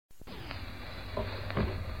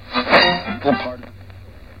integral part.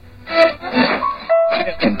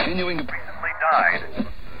 Continuing to recently died.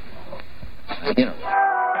 You know.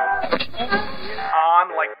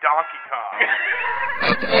 On like Donkey Kong.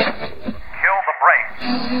 Kill the brakes.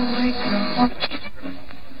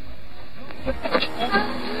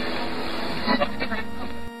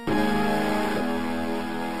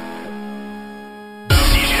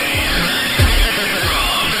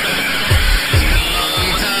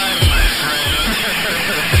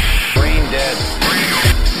 Brain dead.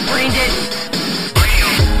 Brain dead.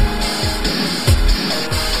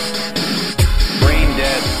 Brain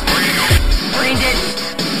dead. Brain dead.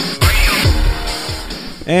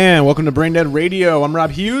 And welcome to Brain Dead Radio. I'm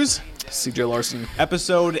Rob Hughes. CJ Larson.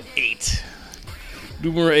 Episode 8.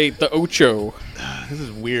 Number 8, the Ocho. This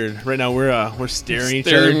is weird. Right now we're staring each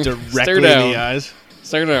Staring- other directly stare in down. the eyes.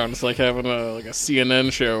 Start down. It's like having a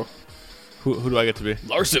CNN show. Who do I get to be?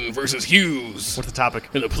 Larson versus Hughes What's the topic?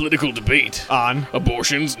 in a political debate. On.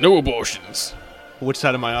 Abortions, no abortions. Which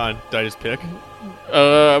side am I on? Did I just pick?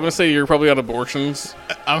 I'm gonna say you're probably on abortions.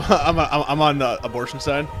 I'm on the abortion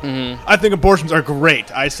side. Mm-hmm. I think abortions are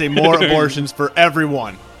great. I say more abortions for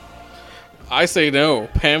everyone. I say no.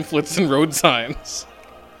 Pamphlets and road signs.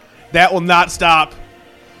 That will not stop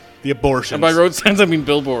the abortions. And by road signs, I mean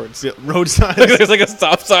billboards. Yeah, road signs. There's like a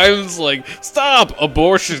stop sign. It's like, stop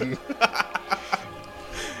abortion.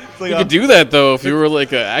 Like You could do that though if you were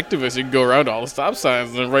like an activist. You could go around to all the stop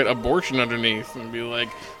signs and then write abortion underneath and be like,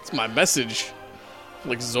 "It's my message."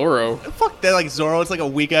 Like Zorro. Fuck that, like Zorro. It's like a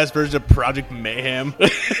weak ass version of Project Mayhem.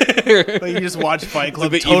 Like you just watch Fight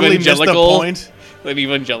Club, the totally missed the evangelical- point. An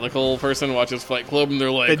evangelical person watches Fight Club and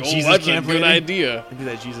they're like, That "Oh, Jesus that's a camp good lady? idea." Maybe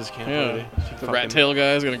that Jesus can't Yeah, lady. She the fucking- rat tail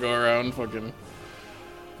guy's gonna go around fucking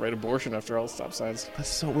write abortion after all the stop signs. That's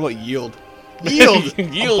so. What about yield? Yield.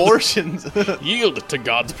 Yield. Abortions. Yield to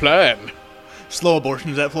God's plan. Slow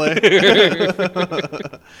abortions at play.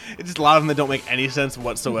 It's just a lot of them that don't make any sense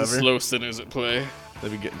whatsoever. Slow sinners at play.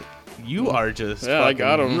 That'd be good. You are just. Yeah, I fucking-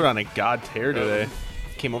 got 'em. You were on a god tear today.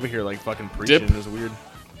 Came over here like fucking preaching. Dip. It was weird.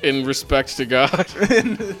 In respect to God.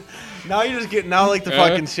 Now you're just getting. Now like the Yeah.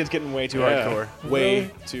 fucking shit's getting way too Yeah. hardcore. Way Yeah.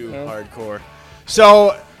 too Yeah. hardcore.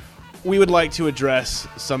 So we would like to address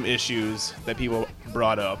some issues that people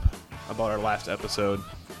brought up about our last episode.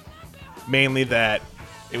 Mainly that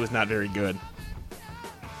it was not very good.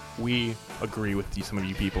 We agree with some of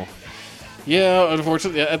you people. Yeah,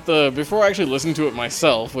 unfortunately, before I actually listened to it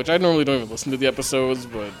myself, which I normally don't even listen to the episodes,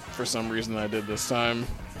 but for some reason I did this time.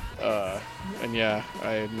 And yeah,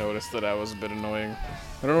 I noticed that I was a bit annoying.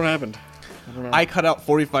 I don't know what happened. I don't know. I cut out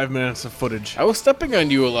 45 minutes of footage. I was stepping on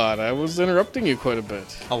you a lot. I was interrupting you quite a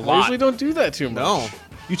bit. A I lot. usually don't do that too much. No.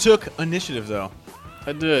 You took initiative, though.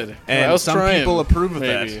 I did. And I was some trying, people approve of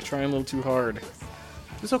maybe. that. Trying a little too hard.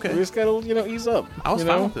 It's okay. We just gotta, ease up. I was you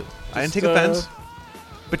fine know? with it. I didn't Just, take offense.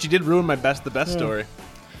 But you did ruin my the best story.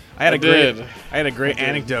 I had I a great did. I had a great I did.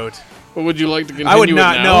 anecdote. But would you like to continue I would it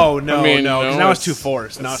not. now? No. I mean, Because no, now it's too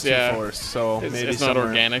forced. Now it's yeah. too forced. So It's, maybe it's not somewhere-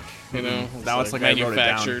 organic, you know. Now it's like I wrote it down.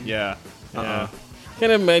 manufactured. Yeah. Yeah.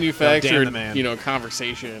 Kind of manufactured, the man.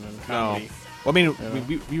 conversation and No. comedy. Well, I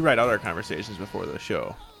mean, we write out our conversations before the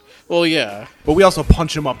show, Well, yeah. but we also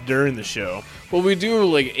punch them up during the show. Well, we do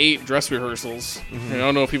like 8 dress rehearsals. And I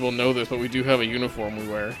don't know if people know this, but we do have a uniform we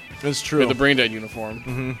wear. That's We true. have the Brain Dead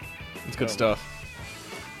uniform. It's good So- stuff.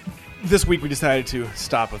 This week we decided to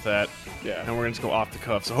stop with that, Yeah. and we're going to go off the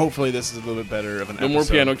cuff. So hopefully this is a little bit better of an No episode. more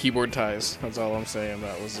piano keyboard ties. That's all I'm saying.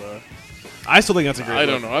 That was, I still think that's a great. I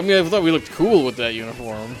don't know. I mean, I thought we looked cool with that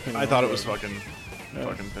uniform. I thought it was fucking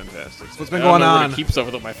fantastic. So what's been I don't going know where on? to keep stuff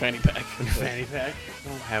without my fanny pack. Fanny pack? I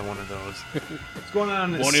don't have one of those. What's going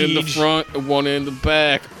on? One Siege? in the front, one in the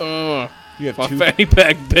back. You have My two. fanny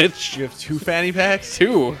pack, bitch. You have 2 fanny packs.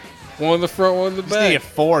 2. One in the front, one in the You just need to back.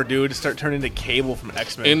 get 4, dude, to start turning into Cable from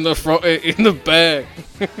X-Men. In the front, in the back.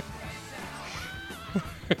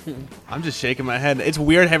 I'm just shaking my head. It's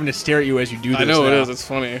weird having to stare at you as you do this. I know now. it is. It's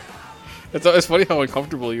funny. It's funny how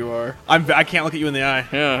uncomfortable you are. I can't look at you in the eye.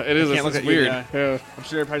 Yeah, it is. can't look It's at you in weird. the eye. Yeah. I'm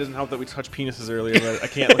sure it probably doesn't help that we touched penises earlier, but I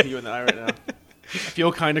can't look at you in the eye right now. I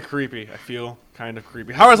feel kind of creepy.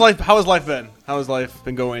 How has life been? How has life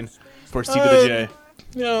been going for C to the J?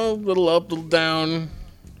 You know, little up, little down.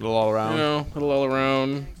 A little all around. You know, little all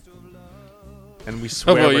around. And we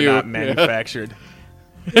swear about we're you? not Yeah. manufactured.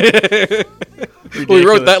 We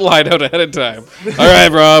wrote that line out ahead of time. All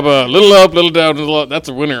right, Rob. Little up, little down, little up. That's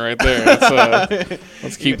a winner right there.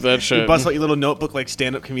 Let's keep that You shit. bust out your little notebook like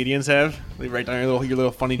stand-up comedians have. They write down your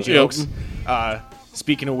little funny jokes.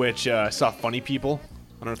 Speaking of which, I saw Funny People.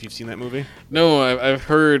 I don't know if you've seen that movie. No, I've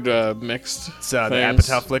heard mixed It's the things.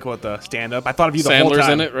 Apatow flick with the stand-up. I thought of you the whole Sandler's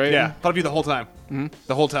time. in it, right? Yeah, thought of you the whole time.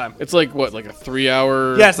 The whole time. It's like what, like a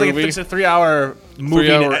 3-hour Yeah, it's like movie? it's a 3-hour movie,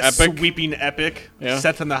 3-hour epic? sweeping epic, Yeah.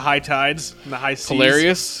 set in the high tides, in the high seas.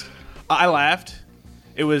 Hilarious. I laughed.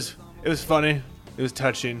 It was funny. It was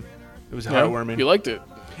touching. It was Yeah. heartwarming. You liked it.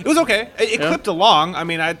 It was okay. It Yeah. clipped along. I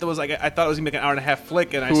mean, I thought it was gonna be like an hour and a half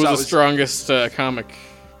flick, and I Who saw was it the was, strongest comic?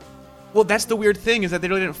 Well, that's the weird thing is that they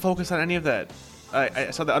really didn't focus on any of that.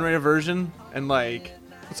 I saw the unrated version, and like,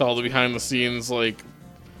 It's all the behind the scenes, like,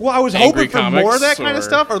 well, I was Angry hoping for more of that comics, kind or- of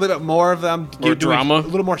stuff, or a little bit more of them Or doing drama. a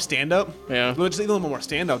little more stand up. yeah. Just a little more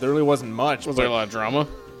stand up. There really wasn't much. Was but- there a lot of drama?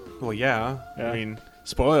 Well, yeah. Yeah. I mean,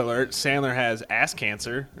 spoiler alert: Sandler has ass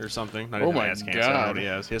cancer or something. Not Oh even my ass cancer. I don't know God. what he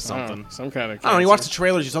has. He has something. Some kind of. I don't know. You watched the cancer.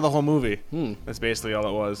 trailers. You saw the whole movie. Hmm. That's basically all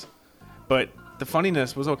it was. But the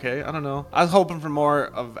funniness was okay. I don't know. I was hoping for more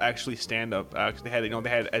of actually stand up. They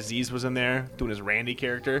had Aziz was in there doing his Randy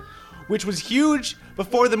character, which was huge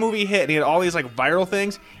before the movie hit. And he had all these like viral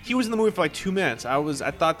things. He was in the movie for like 2 minutes.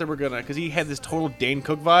 I thought they were gonna, because he had this total Dane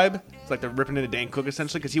Cook vibe. It's like they're ripping into Dane Cook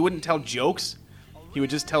essentially, because he wouldn't tell jokes. He would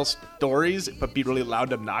just tell stories, but be really loud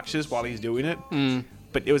and obnoxious while he's doing it.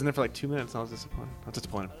 But it was in there for like 2 minutes, and I was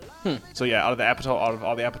disappointed. So yeah, out of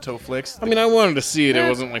all the Apatow flicks, I mean, I wanted to see it. It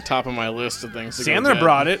wasn't like top of my list of things. To go Sandler get.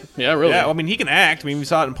 brought it. Yeah, really. Yeah, well, I mean, he can act. I mean, we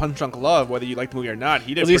saw it in Punch Drunk Love. Whether you like the movie or not,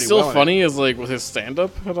 he did. Was he pretty still well in it. funny as like with his stand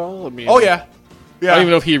up at all? I mean, Oh yeah, yeah. I don't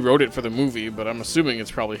even know if he wrote it for the movie, but I'm assuming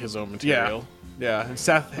it's probably his own Yeah, material. yeah. And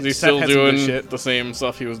Seth, Is he Seth still had some good doing shit. the same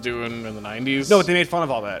stuff he was doing in the 90s? No, but they made fun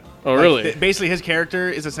of all that. Oh, really? Basically, his character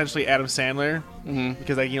is essentially Adam Sandler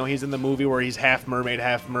because, like, he's in the movie where he's half mermaid,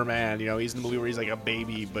 half merman. He's in the movie where he's like a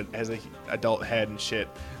baby but has a adult head and shit.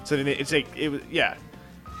 So then it's like it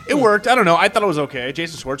worked. I don't know. I thought it was okay.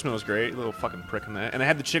 Jason Schwartzman was great, little fucking prick in that. And I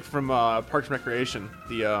had the chick from Parks and Recreation,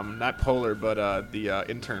 the not Polar, but the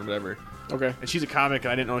intern, whatever. Okay. And she's a comic,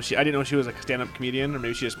 and I didn't know she was like a stand-up comedian, or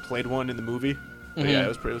maybe she just played one in the movie. But yeah, it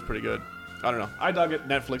was pretty good. I don't know. I dug it.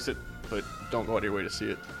 Netflix it, but don't go out of your way to see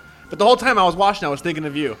it. But the whole time I was watching, I was thinking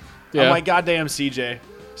of you. Yeah. I'm like, goddamn, CJ.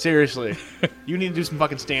 Seriously, you need to do some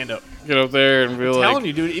fucking stand-up. Get up there and be I'm like, telling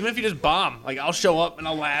you, dude. Even if you just bomb, like I'll show up and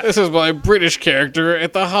I'll laugh. this is my British character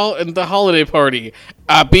at the holiday party.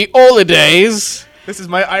 Happy holidays. This is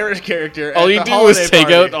my Irish character. All at you the do holiday is take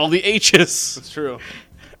party. out all the H's. It's true.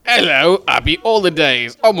 Hello, happy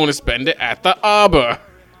holidays. I'm gonna spend it at the arbor.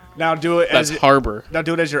 Now do it That's as harbor. now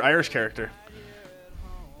do it as your Irish character.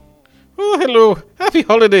 Oh, hello, happy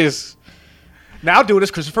holidays. Now do it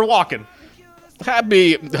as Christopher Walken.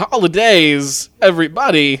 Happy holidays,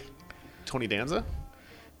 everybody. Tony Danza.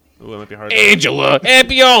 Ooh, that might be hard. Angela,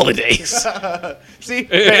 happy holidays. See,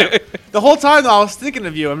 bam. The whole time though, I was thinking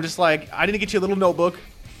of you. I'm just like, I need to get you a little notebook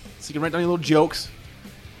so you can write down your little jokes,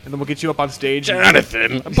 and then we'll get you up on stage.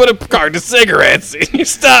 Jonathan, put a carton of cigarettes in your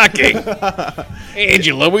stocking.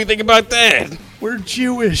 Angela, what do you think about that? We're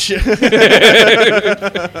Jewish.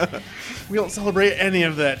 We don't celebrate any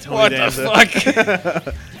of that, Tony What Danza. the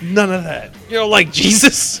fuck? None of that. You don't like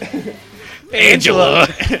Jesus? Angela.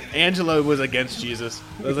 Angela was against Jesus.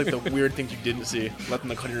 That was like the weird thing you didn't see. Left on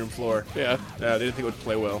the cutting room floor. Yeah. They didn't think it would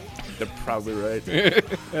play well. They're probably right.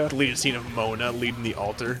 Deleted scene of Mona leading the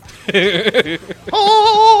altar.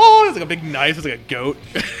 Oh, it's like a big knife. It's like a goat.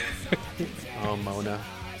 Oh, Mona.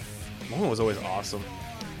 Mona was always awesome.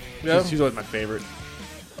 Yeah. She was always my favorite.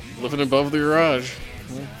 Living above the garage.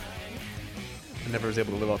 I never was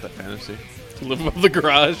able to live out that fantasy. To live above the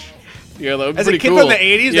garage. Yeah, that would be As a pretty kid cool. from the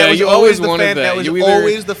 80s, yeah, that was you always the wanted that was You either-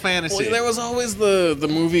 always the fantasy. Well, there was always the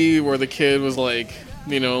movie where the kid was like,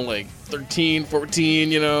 like 13,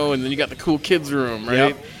 14, and then you got the cool kids room, right?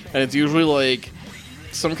 Yep. And it's usually like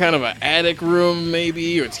some kind of an attic room,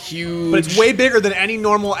 maybe, or it's huge. But it's way bigger than any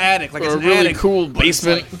normal attic. Like Or it's a an really attic, cool but it's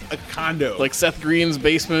basement. like a condo. like Seth Green's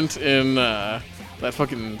basement in that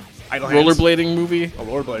fucking Idle Hands. rollerblading movie. a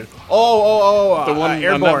rollerblade. Oh, The one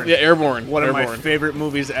Airborne. yeah, Airborne. One of my Airborne. favorite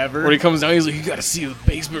movies ever. When he comes down, he's like, "You gotta see the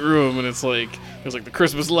basement room," and it's like there's like the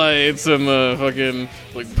Christmas lights and the fucking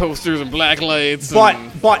like posters and black lights.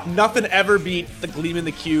 and But nothing ever beat the Gleam in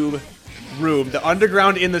the Cube room. The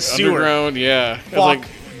underground in the sewer. underground, yeah. It was Fuck. like,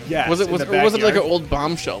 Yes. was it in was the or was it like an backyard. old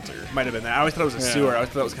bomb shelter? Might have been that. I always thought it was a Yeah. sewer. I always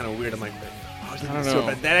thought it was kind of weird. I'm like, I was I in don't the sewer. know.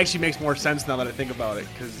 But that actually makes more sense now that I think about it.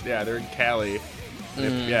 Because, yeah, they're in Cali.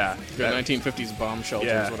 Yeah. The That- 1950s bomb shelter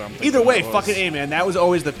Yeah. is what I'm thinking. Either way, it was. fucking A, man. That was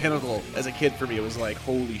always the pinnacle as a kid for me. It was like,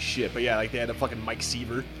 holy shit. But yeah, like they had a fucking Mike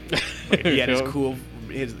Seaver. Like, he had his Yeah. cool,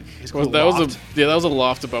 his Well, cool that loft. was that was a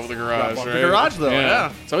loft above the garage, Above the right? garage, though,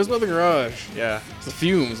 yeah. It's always above the garage. Yeah. It's the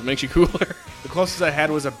fumes it makes you cooler. The closest I had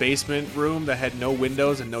was a basement room that had no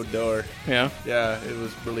windows and no door. Yeah. Yeah, it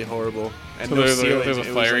was really horrible. And So no there's ceiling. a It was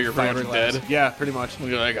fire, like you're pretty much fiberglass. dead? Yeah, pretty much.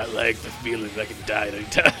 You're like, I like the feeling I can die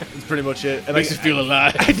anytime. That's pretty much it. And Makes you feel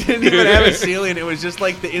alive. I didn't even have a ceiling. It was just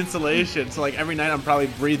like the insulation. So like every night I'm probably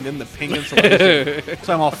breathing in the pink insulation.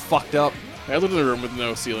 So I'm all fucked up. I lived in a room with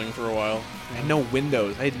no ceiling for a while. I had no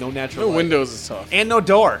windows. I had no natural No light. windows is tough. And no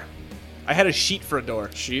door. I had a sheet for a door.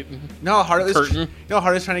 Sheet You know how hard it is? Curtain. You know how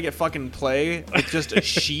hard it is trying to get fucking play with just a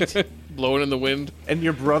sheet? blowing in the wind. And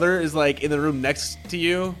your brother is like in the room next to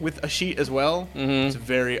you with a sheet as well. Mm-hmm. It's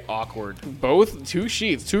very awkward. Both 2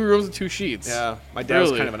 sheets, 2 rooms with 2 sheets. Yeah, my dad was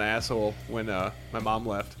Really? kind of an asshole when my mom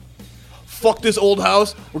left. Fuck this old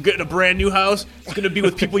house. We're getting a brand new house. It's gonna be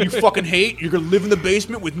with people you fucking hate. You're gonna live in the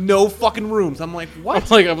basement with no fucking rooms. I'm like,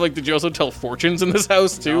 what? I'm like, did you also tell fortunes in this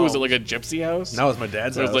house too? No. Was it like a gypsy house? That was my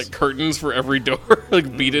dad's There's house. like curtains for every door,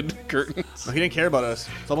 like beaded curtains. No, he didn't care about us.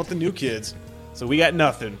 It's all about the new kids. So we got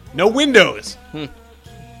nothing. No windows.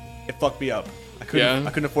 It fucked me up. I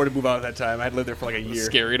couldn't afford to move out at that time. I had lived there for like a year.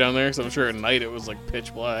 Scary down there, so I'm sure at night it was like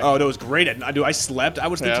pitch black. Oh, that was great. I slept. I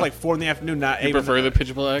was sleeping Yeah. till like 4 in the afternoon. Not you able prefer to, the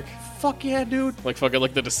pitch black? Fuck yeah, dude. Like fucking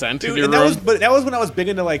like the Descent in Dude, your and room? that was when I was big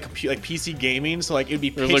into like PC gaming, so like it'd be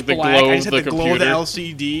There pitch was, like, the black. glow I just of had the the glow of the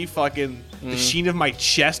computer. LCD, fucking the sheen of my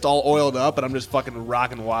chest all oiled up, and I'm just fucking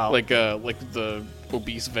rocking wild. like the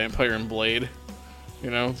obese vampire in Blade. You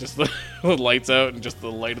know, just the, the lights out and just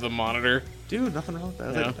the light of the monitor. dude, nothing wrong with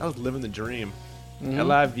that. Yeah. I was living the dream. Mhm.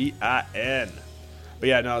 LIVIN. But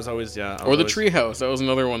yeah, no, I was always I was Or the always- treehouse. That was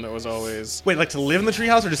another one that was always Wait, like to live in the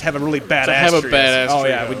treehouse or just have a really badass? have a treehouse? badass Oh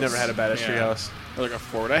yeah, treehouse. we'd never had a badass Yeah. treehouse. or like a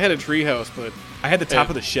fort. I had a treehouse, but I had the top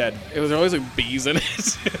Hey. of the shed. it was always like bees in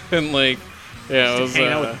it, and like yeah, it was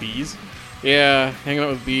Hanging out with bees. yeah, hanging out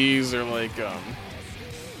with bees or like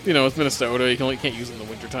you know, it's Minnesota. You can't use it in the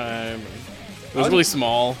wintertime. It was really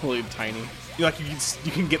small, really tiny. You like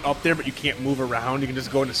you can get up there, but you can't move around. You can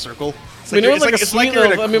just go in a circle. It's I mean, it you're- was like a it's suite you're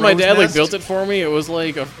in of, a I mean, my crow's dad like nest. built it for me. It was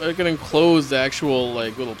like an enclosed actual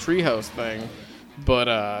like little treehouse thing,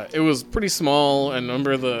 but it was pretty small. And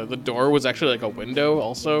remember the door was actually like a window.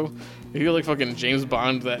 Also, you could like fucking James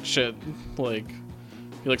Bond that shit. Like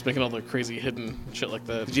he likes making all the crazy hidden shit like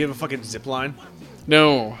that. Did you have a fucking zip line?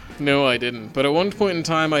 No, I didn't. But at one point in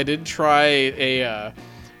time, I did try a.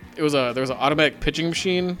 There was an automatic pitching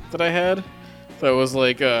machine that I had. That was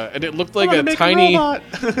like, and it looked like I wanna a make tiny. robot.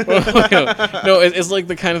 No, it's like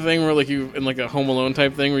the kind of thing where like you in like a Home Alone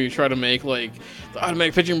type thing where you try to make like the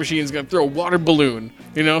automatic pitching machine is gonna throw a water balloon.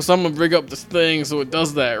 You know, so I'm gonna rig up this thing so it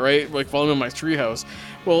does that, right? Like following in my treehouse.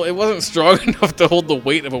 Well, it wasn't strong enough to hold the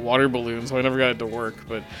weight of a water balloon, so I never got it to work.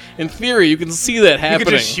 But in theory, you can see that You happening,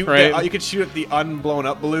 could just shoot right? you could shoot at the unblown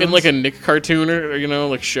up balloons. In like a Nick cartoon or you know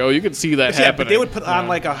like show, you could see that yeah, happening. but they would put on Yeah.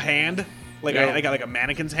 like a hand, like Yeah. like a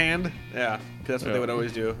mannequin's hand. Yeah, 'cause that's what Yeah. they would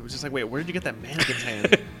always do. It was just like, wait, where did you get that mannequin's hand?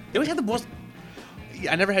 They always had the most.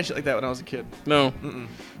 Yeah, I never had shit like that when I was a kid. No.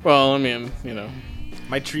 Well, I mean, you know,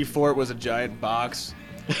 My tree fort was a giant box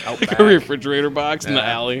out like back, a refrigerator box in the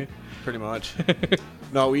Yeah. alley. pretty much.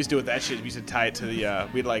 No, we used to do with that shit. We used to tie it to the.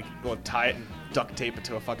 We'd like go tie it and duct tape it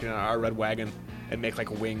to a fucking our red wagon and make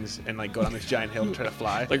like wings and like go down this giant hill and try to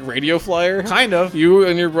fly. Like Radio Flyer? kind of. You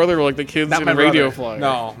and your brother were like the kids Not in my Radio brother.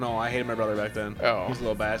 Flyer. No, I hated my brother back then. Oh. He was a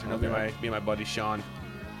little bastard. No, Okay. me and my buddy Sean.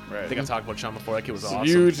 Right. I think I talked about Sean before. That kid was So awesome.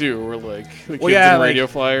 you two were like the kids Well, yeah, in like, Radio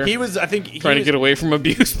Flyer, He was, I think, he trying to was- get away from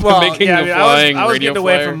abuse by well, making yeah, a I mean, flying I was Radio getting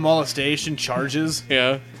Flyer. away from molestation charges,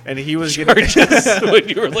 yeah. and he was Charges getting. when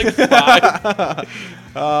you were like 5.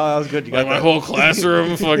 Oh, that was good. You got Like my that. whole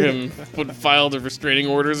classroom fucking filed restraining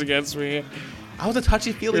orders against me. I was a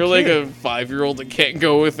touchy-feely You're like kid. a 5-year-old that can't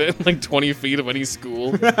go within like 20 feet of any school.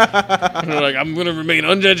 And you're like, I'm gonna remain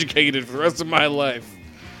uneducated for the rest of my life.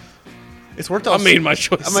 It's worked out. I made my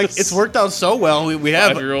choices. I'm like, it's worked out so well. We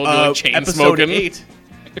have 5-year-old, you're, like, chain episode smoking. 8.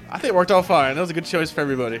 I think it worked out fine. That was a good choice for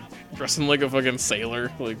everybody. Dressing like a fucking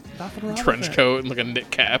sailor, like Nothing wrong with trench that. coat and like a knit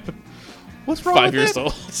cap. What's wrong 5 with years it?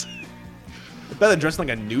 old. It's better than dressing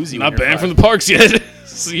like a newsie. Not banned from the parks yet.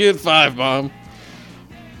 See you at 5, Mom.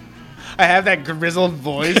 I have that grizzled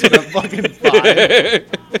voice with a fucking 5.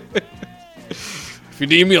 If you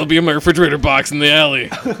need me, I'll be in my refrigerator box in the alley.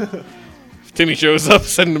 If Timmy shows up,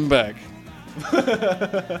 send him back.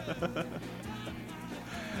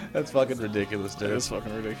 That's fucking ridiculous, dude. That's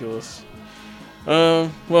fucking ridiculous.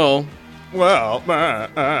 Well, Well,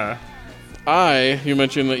 you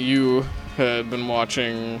mentioned that you had been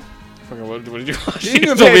watching. Fucking what did you watch? You didn't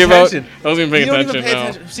even told pay me about. attention. I wasn't even paying you don't attention. even pay no.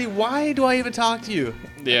 attention. See, why do I even talk to you?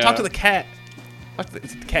 Yeah. Talk to the cat. The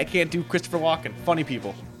cat can't do Christopher Walken. Funny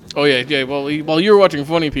people. Oh yeah. Well, while you were watching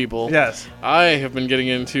Funny People, Yes. I have been getting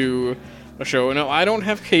into a show. Now I don't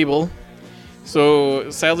have cable, So,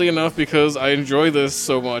 sadly enough, because I enjoy this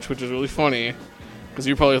so much, which is really funny, because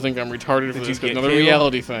you probably think I'm retarded for Did this, you 'cause get another cable?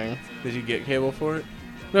 reality thing. Did you get cable for it?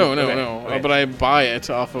 No, Okay. but I buy it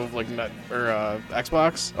off of like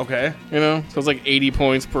Xbox. Okay. You know, so it's like 80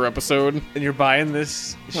 points per episode And you're buying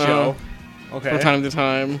this show. Okay. from time to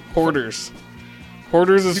time. Hoarders is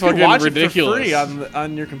you can fucking watch ridiculous. it for free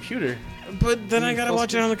on your computer. But then I gotta Full watch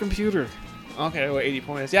it screen. on the computer. Okay, well, 80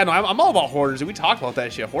 points. Yeah, no, I'm all about Hoarders. We talked about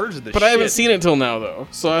that shit. Hoarders are the But shit. I haven't seen it till now though.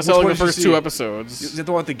 So I saw one like the did you first see? 2 Is episodes. that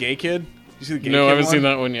the one with the gay kid? You see the gay No, kid I haven't one? seen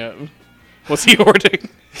that one yet. What's he hoarding?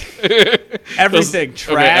 Everything. Okay,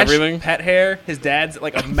 Trash, everything? pet hair. His dad's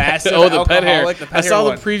like a massive Oh, the pet hair. alcoholic. The pet I hair saw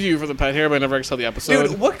one. the preview for the pet hair, but I never actually saw the episode.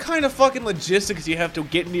 Dude, what kind of fucking logistics do you have to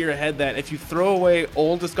get into your head that if you throw away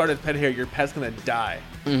old discarded pet hair, your pet's gonna die?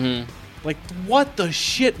 Mm-hmm. Like, what the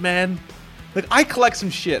shit, man? Like, I collect some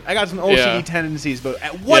shit. I got some OCD Yeah. tendencies, but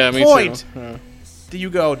at what Yeah, me point too. Yeah. do you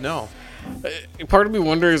go, no? Part of me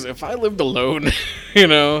wonders if I lived alone, you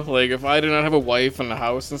know, like if I did not have a wife and a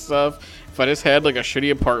house and stuff, if I just had like a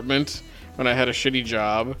shitty apartment and I had a shitty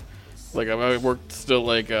job, like if I worked still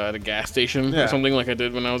like at a gas station Yeah. or something like I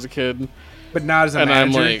did when I was a kid. But not as a And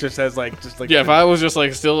I'm manager, like- just as like Yeah, if I was just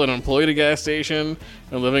like still an employee at a gas station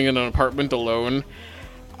and living in an apartment alone,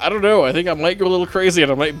 I don't know. I think I might go a little crazy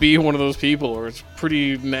and I might be one of those people, or it's a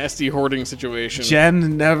pretty nasty hoarding situation.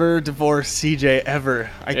 Jen never divorced CJ ever.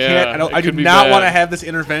 I Yeah, can't. it I do could be not bad. want to have this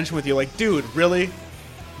intervention with you. Like, dude, really?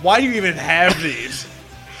 Why do you even have these?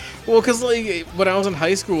 Well, because like when I was in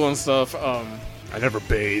high school and stuff, I never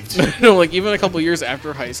bathed. no, like even a couple years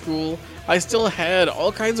after high school, I still had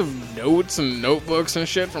all kinds of notes and notebooks and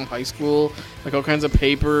shit from high school, like all kinds of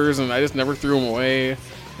papers, and I just never threw them away.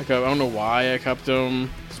 Like I don't know why I kept them.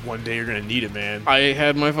 One day you're gonna need it, man. I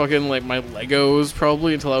had my fucking like my Legos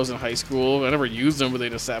probably until I was in high school. I never used them, but they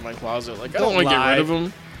just sat in my closet. Like I don't want to get lie. rid of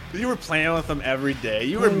them. You were playing with them every day.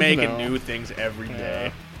 You were making No. new things every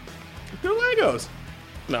day. Yeah. They're Legos.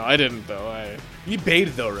 No, I didn't though. You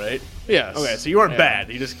bathed though, right? Yes. Okay, so you weren't Yeah. bad.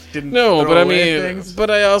 You just didn't. No, throw but I away mean, things. but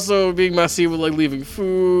I also being messy with like leaving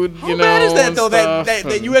food. How you know, bad is that and though? That stuff,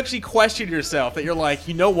 that and- you actually question yourself. That you're like,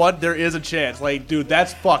 you know what? There is a chance. Like, dude,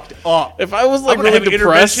 that's fucked up. If I was like I'm gonna really have an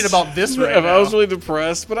depressed intervention about this right if I was now. really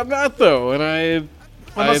depressed, but I'm not though, and I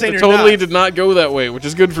not saying you're totally not. did not go that way, which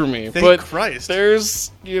is good for me. Thank but Christ.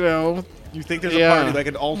 there's you know, You think there's Yeah. a party like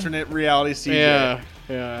an alternate reality CJ?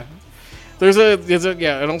 yeah. There's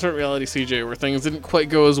an alternate reality CJ where things didn't quite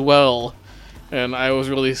go as well, and I was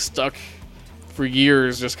really stuck for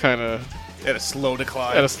years, just kind of At a slow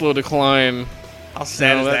decline. at a slow decline. How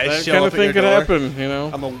sad You know, is that? that Show kind up of at thing your could door. happen, you know.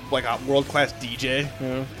 I'm a world class DJ. You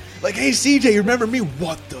know? Like, hey CJ, you remember me?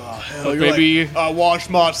 What the hell? Like, You're maybe- like, I washed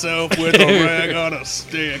myself with a rag on a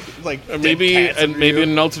stick. Like Or dead maybe cats and under maybe you. in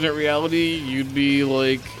an alternate reality, you'd be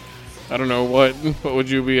like, I don't know what would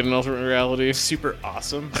you be in an alternate reality? super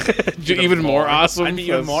awesome. Even more awesome. I'd be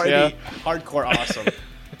even That's- more. yeah. It'd be hardcore awesome.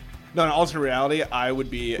 No, in alternate reality, I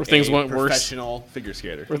would be Where things a went worse. professional figure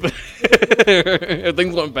skater. If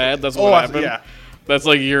things went bad, that's what happened. yeah. That's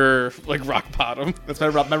like your like rock bottom. That's my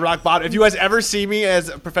rock bottom. If you guys ever see me as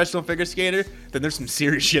a professional figure skater, then there's some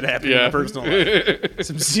serious shit happening in Yeah. my personal life.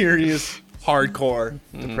 Some serious, hardcore,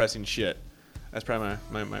 depressing shit. That's probably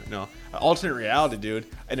my no. Alternate reality, dude.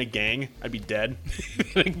 In a gang, I'd be dead.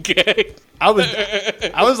 Okay. I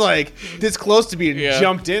was like this close to being Yeah.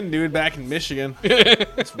 jumped in, dude, back in Michigan.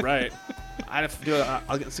 That's right. I'd have to do it.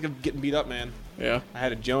 I'll get sick of getting beat up, man. Yeah. I had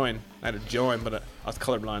to join, but I was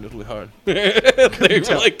colorblind. It was really hard. They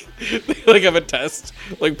were like have a test.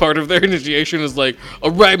 Like part of their initiation is like, all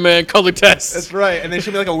right, man, color test. That's right. And they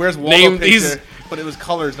showed me like a Where's Waldo Name picture, these- but it was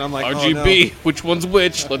colors, and I'm like, RGB. Oh, no. Which one's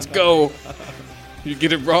which? Let's go. You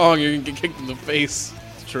get it wrong, you're gonna get kicked in the face.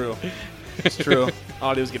 It's true. It's true.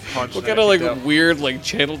 All I do is get punched. What and kind of I like get kicked out. weird like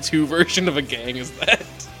Channel 2 version of a gang is that?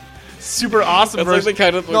 super awesome That's like version? the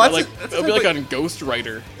kind of No, that's like that's it'll the be like type on Ghost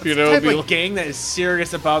Rider, you of- know? type It'll be of gang that is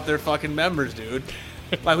serious about their fucking members, dude.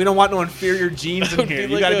 Like, we don't want no inferior genes in would here.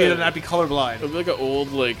 be You like gotta be a- able to not be colorblind. It'd be like an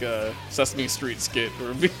old like Sesame Street skit where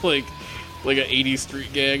it'd be like an 80s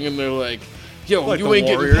street gang and they're like, yo, Like you the ain't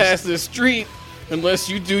Warriors. getting past this street unless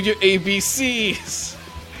you do your ABCs.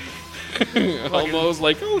 Almost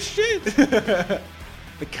like, oh shit.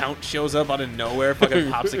 The Count shows up out of nowhere,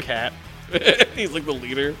 fucking pops a cat. He's like the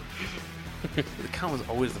leader. The Count was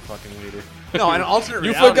always the fucking leader. No, in an alternate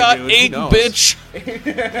You reality, forgot dude, who 8, knows? bitch.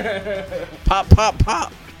 Pop, pop,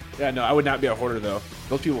 pop. Yeah, no, I would not be a hoarder, though.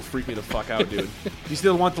 Those people freak me the fuck out, dude. You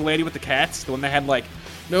still want the lady with the cats? The one that had, like,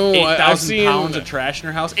 No, I've 8,000 seen pounds of trash in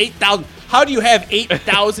her house? 8,000? How do you have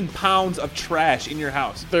 8,000 pounds of trash in your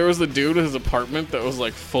house? There was the dude in his apartment that was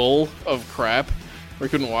like full of crap, where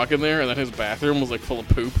he couldn't walk in there, and then his bathroom was like full of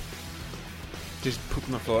poop. Just poop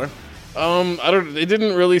on the floor. I don't. They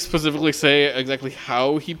didn't really specifically say exactly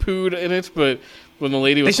how he pooed in it, but when the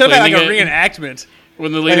lady They was should have had cleaning like a it, reenactment.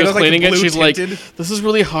 when the Like, lady it was was, like, the cleaning it, blue she's like, tinted. "This is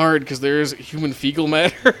really hard because there's human fecal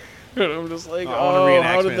matter." And I'm just like, Oh, I want a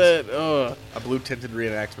how did reenactment. that? A blue tinted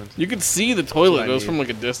reenactment. You could see the what toilet. I It was need. from like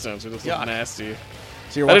a distance. It just looked Yuck. nasty.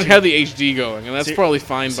 So you're I didn't have the HD going, and that's So you're- probably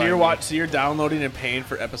fine So by you're me. so you're downloading and paying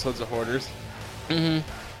for episodes of Hoarders. Mm-hmm.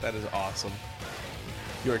 That is awesome.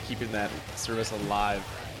 You are keeping that service alive.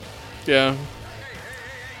 Yeah.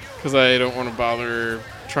 Because I don't want to bother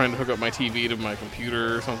trying to hook up my TV to my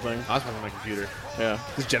computer or something. I was on my computer. Yeah.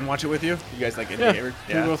 Does Jen watch it with you? You guys like Yeah. NBA?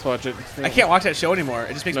 We both watch it. I can't watch that show anymore.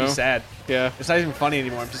 It just makes me No. sad. Yeah. It's not even funny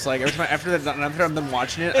anymore. I'm just like every time after I'm done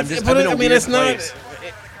watching it, I'm just but I'm in a I mean, weird it's not. place.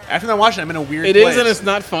 After I'm watching it, I'm in a weird It place. is, and it's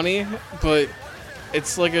not funny, but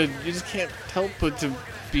it's like you just can't help but to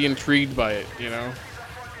be intrigued by it, you know?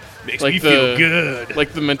 makes like me the- feel good.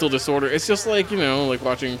 Like the mental disorder. It's just like, you know, like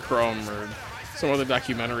watching Crumb or some other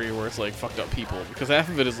documentary where it's like fucked up people. Because half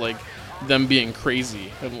of it is like them being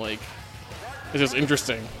crazy and like, it's just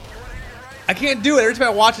interesting. I can't do it. Every time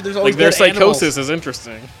I watch it, there's always Like their dead animals. psychosis is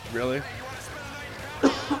interesting. Really?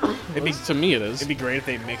 At least to me it is. It'd be great if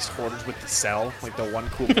they mixed Hoarders with The Cell. Like the one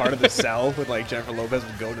cool part of The Cell with like Jennifer Lopez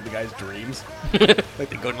would go into the guy's dreams. Like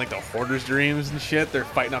they go into like the Hoarders' dreams and shit. They're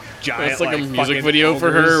fighting off giant. It's like a music fucking video for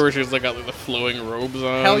ogres. her where she's like got like the flowing robes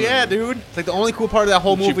on. Hell yeah, and dude! It's like the only cool part of that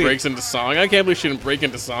whole She movie. breaks into song. I can't believe she didn't break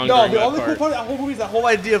into song No, during the that only part. cool part of that whole movie is that whole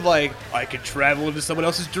idea of like I could travel into someone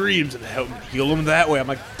else's dreams and help heal them that way. I'm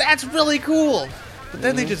like, that's really cool. But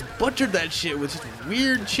then they just butchered that shit with just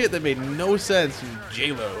weird shit that made no sense from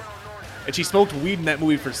J-Lo. And she smoked weed in that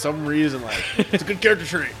movie for some reason. Like, it's a good character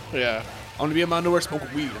trait. Yeah. I want to be a man to wear smoke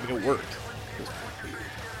weed. I think it worked. It was weird.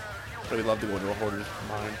 Really love to go into a hoarder's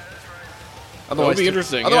mind. would be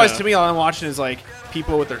interesting, Otherwise, yeah. to me, all I'm watching is like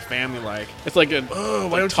people with their family, like It's like a Oh,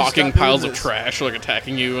 why like don't you talking stop doing piles of this? trash like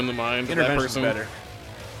attacking you in the mind of that Intervention's person. better.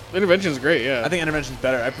 Intervention's great, yeah. I think Intervention's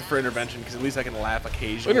better. I prefer Intervention because at least I can laugh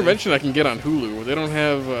occasionally. Intervention I can get on Hulu, where they don't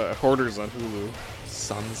have Hoarders on Hulu.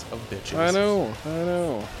 Sons of bitches. I know.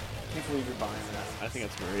 I can't believe you're buying that. I think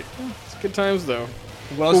it's great. It's good times though.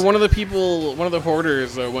 What else? Well, one of the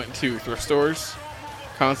Hoarders went to thrift stores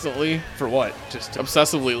constantly, For what? Just to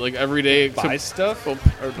obsessively, like every day buy to, stuff? well,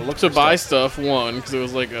 Or to look to for buy stuff? stuff. One, because it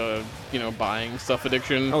was like a buying stuff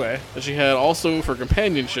addiction. Okay. That she had also for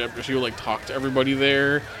companionship, because she would like talk to everybody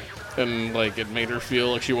there, and like it made her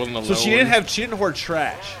feel like she wasn't alone. So she didn't hoard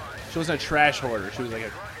trash. She wasn't a trash hoarder. She was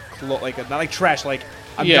like not like trash, like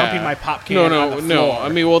I'm dumping my pop can on the No. floor. I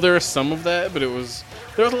mean, well, there was some of that, but there was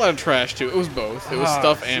a lot of trash too. It was both. It was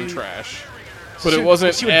stuff and see. trash. But She- it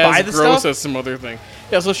wasn't she would as buy the gross stuff? as some other thing.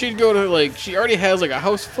 Yeah, so she'd go to like she already has like a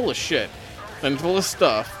house full of shit and full of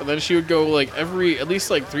stuff, and then she would go like at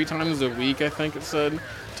least like 3 times a week, I think it said,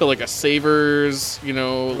 to like a Savers,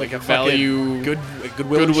 like a value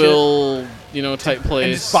Goodwill, type and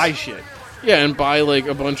place. just buy shit. Yeah, and buy like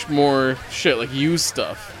a bunch more shit, like used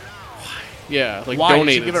stuff. Yeah, like Why? Did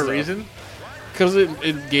donated she give a stuff. reason? Because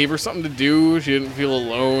it gave her something to do. She didn't feel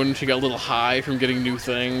alone. She got a little high from getting new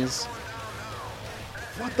things.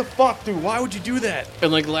 What the fuck, dude? Why would you do that?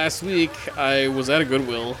 And like last week, I was at a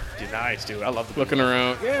Goodwill Dude, nice, dude. I love the looking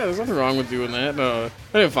around. Yeah, there's nothing wrong with doing that.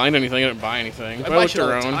 I didn't find anything. I didn't buy anything. I But I buy looked shit all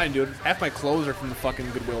the around. time, dude. Half my clothes are from the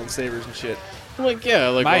fucking Goodwill and Savers and shit. I'm like, yeah,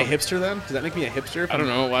 like Am I a well, hipster then? Does that make me a hipster? I don't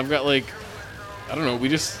know. I've got like, I don't know.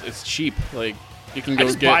 It's cheap. Like you can I go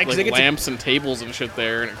just get buy 'cause like I get to- lamps and tables and shit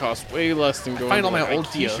there, and it costs way less than going. Find to, all my like, old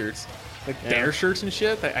IKEA. T-shirts, like Yeah. Dare shirts and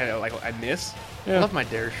shit. That I miss. Yeah. I love my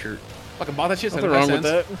Dare shirt. Fucking bought that shit. Nothing 75 wrong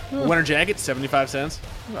with cents. that. Yeah. Winter jacket, 75 cents.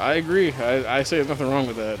 I agree. I say there's nothing wrong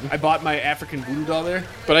with that. I bought my African voodoo doll there.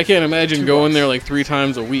 But I can't imagine $2. going there like 3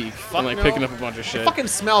 times a week and like no. picking up a bunch of It shit. fucking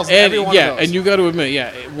smells. And every one yeah, of those. and you got to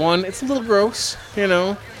admit, one, it's a little gross,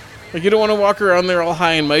 Like you don't want to walk around there all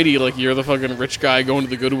high and mighty like you're the fucking rich guy going to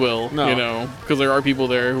the Goodwill, No. because there are people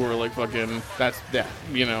there who are like fucking, That's yeah.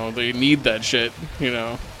 they need that shit,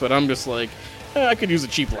 But I'm just like, I could use a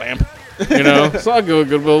cheap lamp, So I'll go to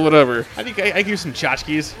Goodwill, whatever. I think I could use some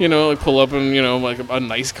tchotchkes. Like pull up in, like a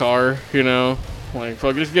nice car, like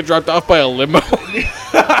fucking just get dropped off by a limo.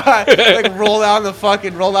 Like roll down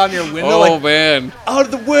your window. Oh like man, out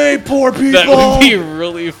of the way, poor people. that would be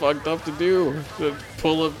really fucked up to do. To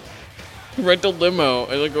pull a rent a limo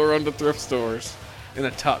and then go around to thrift stores in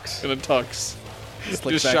a tux. in a tux,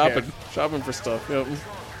 Slick just back hair. shopping for stuff. Yep.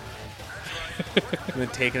 And then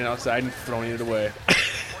taking it outside and throwing it away.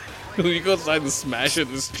 You go outside and smash it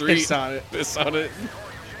in the street. Piss on it. Piss on it.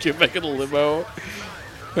 Get back in the limo.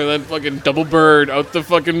 And then fucking double bird out the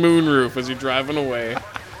fucking moonroof as you're driving away.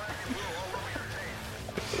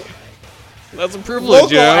 That's a privilege, Local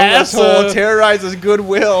you know? That's, asshole terrorizes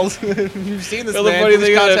Goodwill. You've seen this the man. funny Please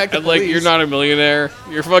thing is, contact the and, like, police. you're not a millionaire.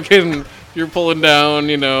 You're pulling down,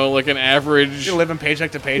 you know, like an average. You're living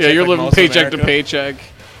paycheck to paycheck. Yeah, you're like living most of paycheck to America. paycheck.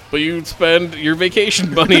 But you spend your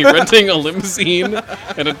vacation money renting a limousine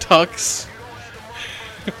and a tux.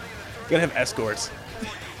 You gotta have escorts.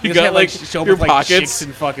 You just got have, like show up your with, pockets. chicks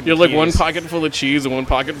and fucking You have like one bikinis. pocket full of cheese and one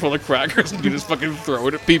pocket full of crackers, and you just fucking throw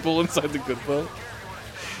it at people inside the Goodwill.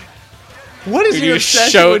 What is And your you just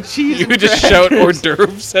obsession shout, with cheese you and just shout crackers? hors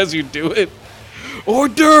d'oeuvres as you do it. Hors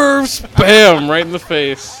d'oeuvres, bam, right in the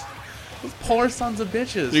face. Poor sons of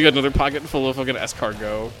bitches. You got another pocket full of fucking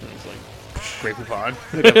escargot. And it's like Grey Poupon.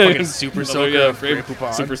 Like a fucking super another, soaker yeah, of Grey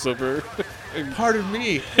Poupon. super soaker. Pardon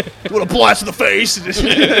me. What a blast in the face.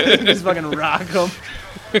 Just fucking rock them.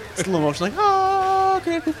 Slow motion like, oh,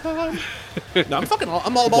 Grey Poupon. No,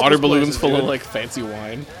 I'm all about Water those balloons places, full of dude. like fancy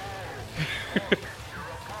wine.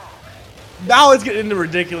 Now it's getting into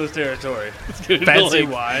ridiculous territory. Getting Fancy into,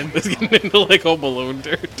 like, wine. It's getting into like Home Alone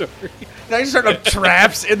territory. Now you're starting up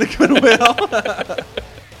traps in the Goodwill.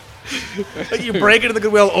 Like you break into the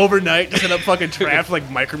Goodwill overnight to set up fucking traps like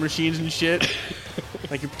micro machines and shit.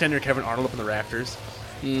 Like you pretend you're Kevin Arnold up in the rafters.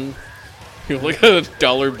 You have like a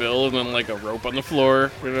dollar bill and then like a rope on the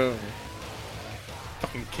floor. You know.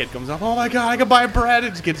 Fucking kid comes up, oh my god, I can buy bread.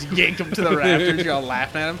 And just gets yanked up to the rafters. You're all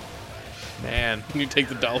laughing at him. Man, And you take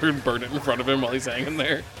the dollar and burn it in front of him while he's hanging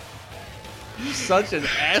there. such an You're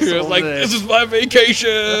asshole. just like, today. this is my vacation.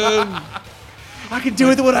 I can do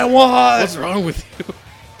with it what I want. What's wrong with you?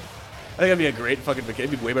 I think that'd be a great fucking vacation.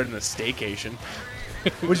 It'd be way better than a staycation.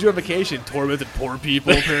 What's your vacation? Tormented poor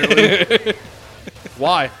people, apparently.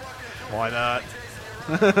 Why? Why not?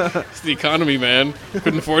 It's the economy, man.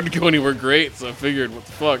 Couldn't afford to go anywhere great, so I figured, what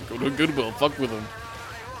the fuck? Go to a Goodwill. Fuck with them.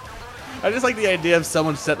 I just like the idea of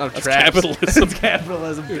someone setting up That's traps. capitalism. It's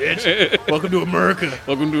capitalism, bitch. Welcome to America.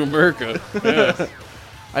 Welcome to America. Yeah.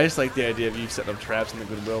 I just like the idea of you setting up traps in the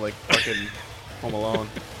Goodwill, like fucking Home Alone.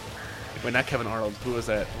 Wait, not Kevin Arnold. Who was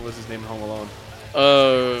that? What was his name in Home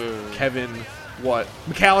Alone? Kevin what?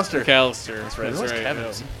 McAllister. McAllister. That's right. It was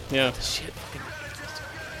Kevin's. Yeah. Shit.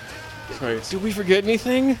 That's right. Did we forget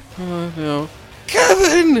anything? No.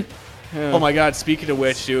 Kevin! Yeah. Oh my god, speaking of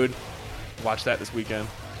which, dude. Watch that this weekend.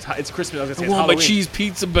 It's Christmas. I was I gonna say it's want my Halloween. cheese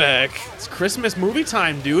pizza back. It's Christmas movie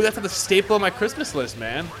time, dude. That's the staple of my Christmas list,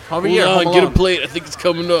 man. Every Hold year, on, Home get a Alone. plate. I think it's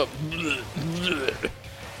coming up.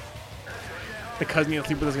 The cousin you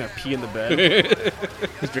sleep with is gonna pee in the bed.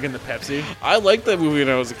 He's drinking the Pepsi. I liked that movie when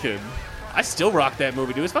I was a kid. I still rock that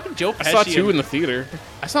movie, dude. It's fucking Joe Pesci. I saw two and- in the theater.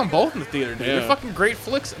 I saw them both in the theater, dude. Yeah. They're fucking great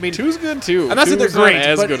flicks. I mean, Two's good too. I'm not saying they're Two was great,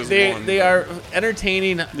 as but good as they one. they are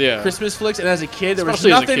entertaining Yeah. Christmas flicks. And as a kid, there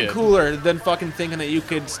Especially as was a nothing kid. cooler than fucking thinking that you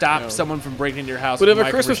could stop No. someone from breaking into your house. But with if a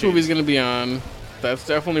micro Christmas machines. movie's gonna be on, that's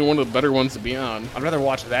definitely one of the better ones to be on. I'd rather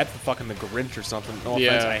watch that than fucking The Grinch or something. No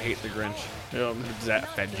offense, Yeah. I hate The Grinch. Yeah. Does that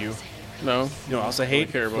offend you? No. You know what else I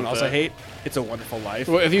hate? care about You know what else that. I hate? It's a Wonderful Life.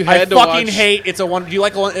 Well, if you I had to fucking watch- hate It's a Wonder. Do you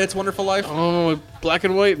like It's a Wonderful Life? Oh, black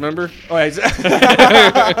and white. Remember? Oh, yeah,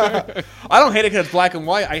 I don't hate it because it's black and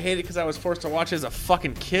white. I hate it because I was forced to watch it as a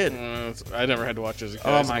fucking kid. I never had to watch it as a kid.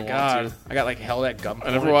 I Oh just my didn't want god, to. I got like held at gunpoint.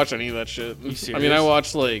 I never watched any of that shit. I mean, serious? I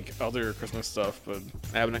watched like other Christmas stuff, but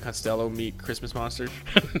Abbott and Costello meet Christmas monster.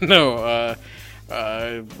 no.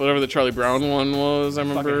 Whatever the Charlie Brown one was, I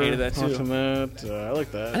remember hated that, too. watching that. I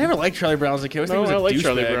like that. I never liked Charlie Brown as a kid. I always No, think he I was a like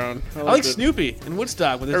Charlie douchebag. Brown. I I liked like it. Snoopy in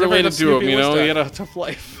Woodstock. But I there's related difference to him, Snoopy you and know. He Woodstock. had a tough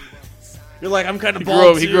life. You're like, I'm kind of He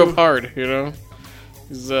bald grew up too. hard, you know.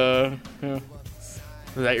 He's yeah.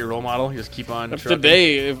 Is that your role model? You just keep on. If trucking?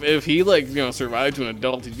 today, if he like survived to an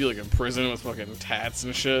adult, he'd be like in prison with fucking tats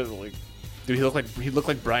and shit, like Dude, he looked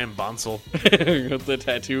like Brian Bonsall. with the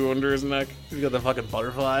tattoo under his neck. He's got the fucking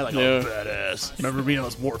butterfly, like, Yeah. oh, badass. Remember me? I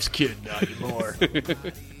was Worf's kid, not anymore.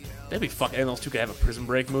 That'd be fucking. And those two could have a Prison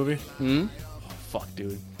Break movie. Hmm. Oh, fuck,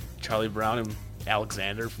 dude. Charlie Brown and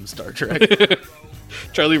Alexander from Star Trek.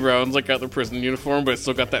 Charlie Brown's like got the prison uniform, but it's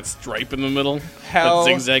still got that stripe in the middle. Hell,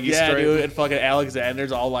 that zigzaggy yeah, stripe. dude. And fucking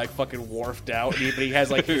Alexander's all like fucking wharfed out, but he has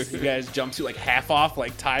like his guy's jumpsuit like half off,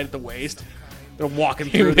 like tied at the waist. They're walking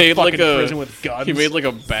He through the made fucking like a prison with guns. He made like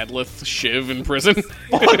a Badlith shiv in prison.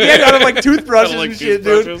 yeah, out of like toothbrushes Out of, like, and shit,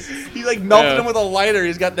 toothbrushes. dude. He like melted Yeah. them with a lighter.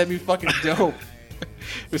 He's got that be fucking dope.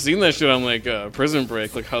 We've seen that shit on like Prison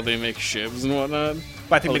Break, like how they make shivs and whatnot.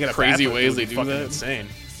 But I think All making the a crazy bathroom ways would they be do fucking that. insane.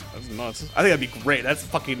 That's nuts. I think that'd be great.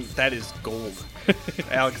 That is gold.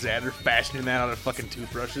 Alexander fashioning that out of fucking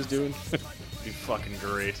toothbrushes, dude. Be fucking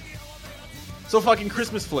great. So fucking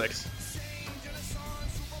Christmas flicks.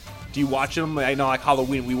 Do you watch them? I know, like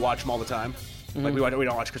Halloween, we watch them all the time. Like we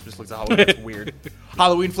don't watch Christmas flicks at Halloween. That's weird.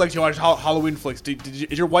 Halloween flicks, you watch Halloween flicks.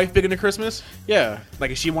 Is your wife big into Christmas? Yeah. Like,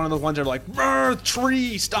 is she one of those ones that are like,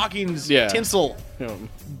 tree, stockings, Yeah. tinsel, Yeah.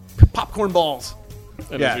 popcorn balls?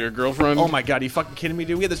 And Yeah. is your girlfriend? Oh my god, are you fucking kidding me,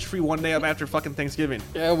 dude? We had this tree one day up after fucking Thanksgiving.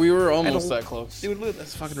 Yeah, we were almost don't- that close. Dude, look,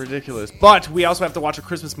 that's fucking ridiculous. But we also have to watch the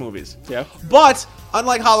Christmas movies. Yeah. But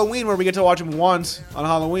unlike Halloween, where we get to watch them once on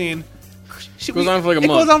Halloween, It goes on for like a it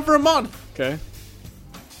month. goes on for a month. Okay.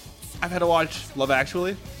 I've had to watch Love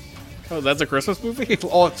Actually. Oh, that's a Christmas movie?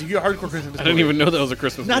 Oh, it's a hardcore Christmas. I didn't even know that was a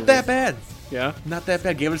Christmas movie. Not that bad. Yeah? Not that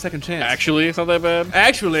bad. Gave it a second chance. Actually, it's not that bad?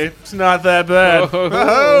 Actually, it's not that bad. Oh.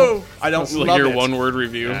 Oh, I don't That's love like your it. one-word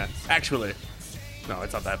review. Yeah, actually, no,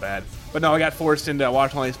 it's not that bad. But no, I got forced into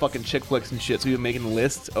watching all these fucking chick flicks and shit. So we've been making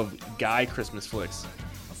lists of guy Christmas flicks.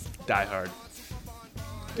 Die Hard.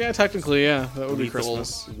 Yeah, technically, yeah. That would be Lethal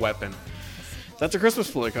Christmas. Weapon. That's a Christmas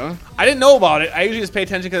flick, huh? I didn't know about it. I usually just pay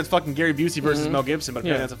attention because it's fucking Gary Busey versus Mm-hmm. Mel Gibson, but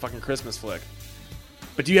apparently Yeah. that's a fucking Christmas flick.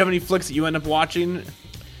 But do you have any flicks that you end up watching?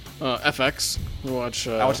 FX. We watch.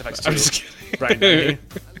 I watch FX too. I'm just kidding. Brian Dennehy.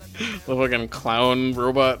 The fucking clown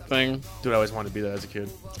robot thing. Dude, I always wanted to be that as a kid.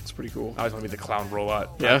 It's pretty cool. I always wanted to be the clown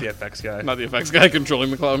robot, Yeah? not the FX guy. Not the effects guy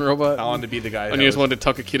controlling the clown robot. I wanted to be the guy. And that you just was- wanted to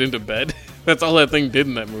tuck a kid into bed. That's all that thing did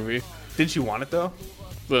in that movie. Didn't you want it though?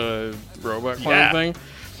 The robot clown Yeah. thing.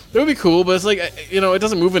 It would be cool, but it's like, it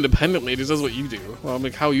doesn't move independently. It just does what you do. Well, I'm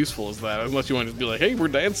like, how useful is that? Unless you want to just be like, hey, we're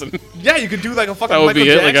dancing. Yeah, you could do like a fucking. That would Michael be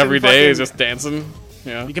it. Like Jackson every day fucking- is just dancing.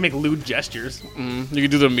 Yeah. You can make lewd gestures, You could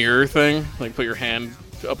do the mirror thing. Like put your hand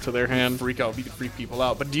up to their hand. freak out, you can freak people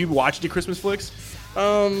out. But do you watch the Christmas flicks?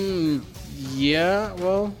 Yeah,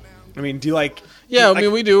 well. I mean, do you like? Yeah, like, I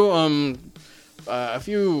mean, we do. A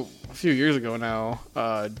few years ago now,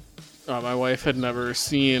 my wife had never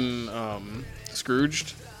seen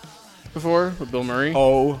Scrooged before with Bill Murray,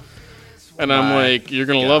 Oh, and I'm my like, you're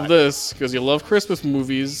gonna God. love this because you love Christmas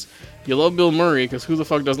movies. You love Bill Murray because who the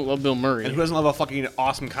fuck doesn't love Bill Murray? and who doesn't love a fucking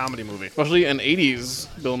awesome comedy movie? Especially an '80s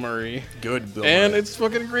Bill Murray, Good Bill and Murray. it's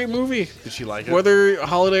fucking a great movie. Did she like it? Whether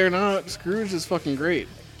holiday or not, Scrooge is fucking great.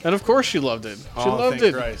 And of course she loved it. She oh, loved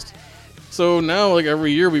thank it. Christ. So now, like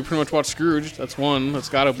every year, we pretty much watch Scrooge. That's one that's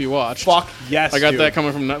gotta be watched. Fuck yes. I got dude. that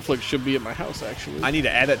coming from Netflix. Should be at my house actually. I need to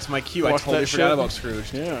add that to my queue. I Watch totally that forgot shit. about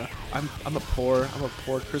Scrooge. Yeah. I'm a poor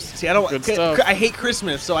Christmas. See, I don't. Good stuff. I hate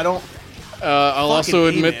Christmas, so I don't. I'll Fucking also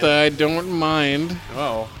hate admit it. that I don't mind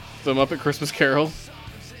Oh, the Muppet Christmas Carol.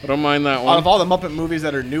 I don't mind that out one. of all the Muppet movies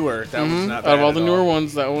that are newer, that one's not. Out of bad all at the newer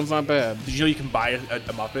ones, that one's not bad. Did you know you can buy a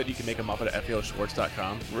Muppet? You can make a Muppet at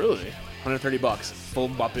FAOSchwartz.com. Really? $130, full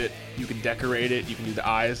Muppet. You can decorate it. You can do the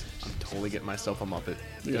eyes. I'm totally getting myself a Muppet.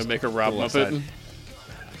 You gonna Just make a Rob little Muppet? aside.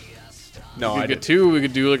 No, We I could did. get two. We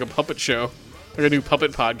could do like a puppet show, like a new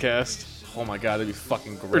puppet podcast, Oh my god, that'd be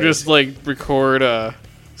fucking great. or just like record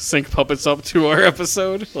sync puppets up to our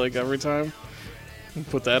episode like every time.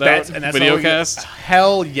 Put that that's out. and that's Video how we get- cast.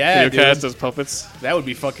 Hell yeah, Video cast dude. as puppets. That would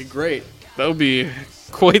be fucking great. That would be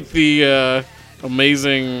quite the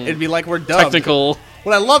amazing It'd be like we're dubbed. technical.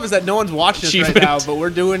 What I love is that no one's watching this right Achievement. now, but we're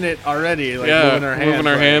doing it already. Like Yeah, moving our hands.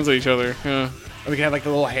 like- hands at each other. Yeah. And we can have like the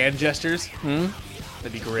little hand gestures.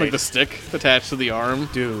 That'd be great. Like the stick attached to the arm.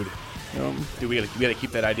 Dude, we gotta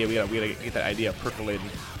keep that idea. We gotta get that idea percolating.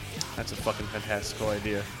 That's a fucking fantastical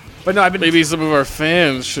idea. But no, I've been Maybe some of our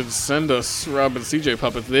fans should send us Rob and CJ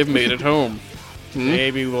puppets they've made at home.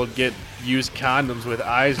 maybe we'll get used condoms with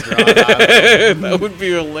eyes drawn on them. That would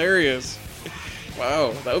be hilarious.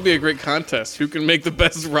 Wow, that would be a great contest. Who can make the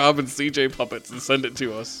best Rob and CJ puppets and send it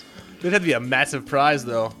to us? It'd have to be a massive prize,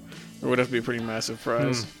 though. It would have to be a pretty massive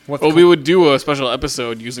prize. What's Well, co- we would do a special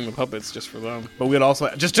episode using the puppets just for them. But we'd also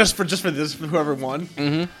just for this for whoever won.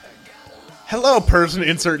 Mm-hmm. Hello, person.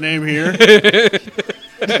 Insert name here.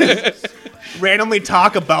 Randomly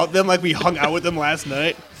talk about them like we hung out with them last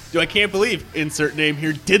night. Dude, I can't believe insert name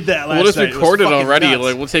here did that last We'll just night. It was record it fucking already. nuts.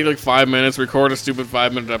 Like we'll take like 5 minutes, record a stupid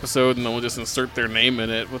 5-minute episode, and then we'll just insert their name in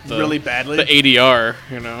it with the Really badly? the ADR.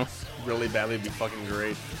 You know. really badly. It'd be fucking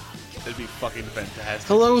great. It'd be fucking fantastic.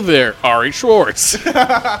 Hello there, Ari Schwartz.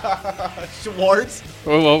 Schwartz.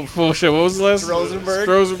 Oh, shit, what was the last? Rosenberg?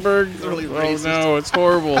 Rosenberg. really oh racist. no, it's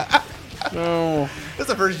horrible. No. That's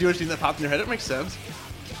the first Jewish name that popped in your head. It makes sense.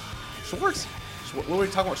 Schwartz. What were we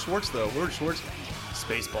talking about Schwartz though? What were Schwartz?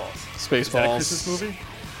 Spaceballs. Is that a Spaceballs. Christmas movie?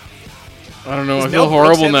 I don't know. I Is feel Mel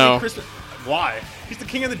Brooks horrible in now. Christmas- Why? He's the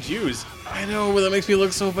king of the Jews. I know, but that makes me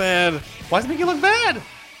look so bad. Why does it make you look bad?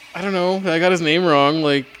 I don't know. I got his name wrong.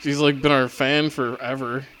 Like he's like been our fan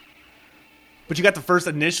forever. But you got the first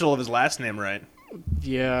initial of his last name right.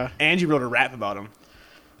 Yeah. And you wrote a rap about him.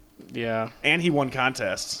 Yeah. And he won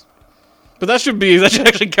contests. But that should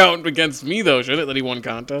actually count against me, though, shouldn't it? That he won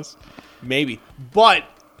contest. Maybe. But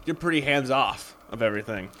you're pretty hands off of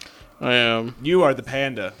everything. I am. You are the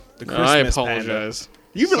panda. The Christmas I panda. apologize.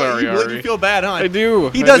 You really, Sorry, you really Ari. do feel bad, huh? I do.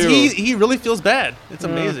 He I does. do. He really feels bad. It's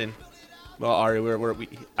amazing. Well, Ari,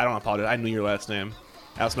 I don't apologize. I knew your last name.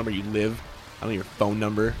 I also know where you live. I know your phone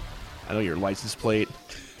number. I know your license plate.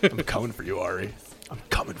 I'm coming for you, Ari. I'm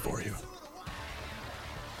coming for you.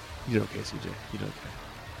 You did okay, CJ. You did okay.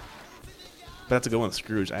 But that's a good one,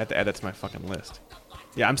 Scrooge. I have to add that to my fucking list.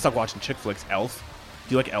 Yeah, I'm stuck watching chick flicks. Elf.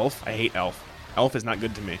 Do you like Elf? I hate Elf. Elf is not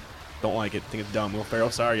good to me. Don't like it. Think it's dumb. Will Ferrell,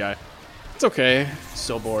 sorry, guy. It's okay.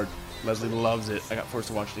 So bored. Leslie loves it. I got forced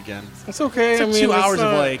to watch it again. It's okay. It's like 2 hours it's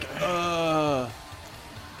of not- like,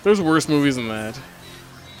 There's worse movies than that.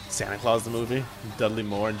 Santa Claus the movie, Dudley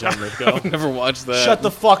Moore and John I've Lithgow. never watched that. Shut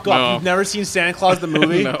the fuck up! No. You've never seen Santa Claus the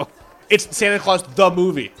movie? No. It's Santa Claus the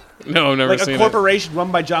movie. No, I've never Like seen a corporation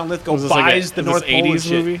run by John Lithgow Was this like buys a- the is North this Pole and 80s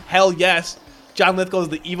shit. movie? Hell yes. John Lithgow is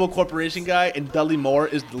the evil corporation guy, and Dudley Moore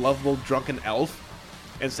is the lovable drunken elf.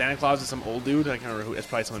 And Santa Claus is some old dude. I can't remember who. It's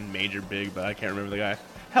probably someone major big, but I can't remember the guy.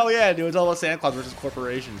 Hell yeah, dude! It's all about Santa Claus versus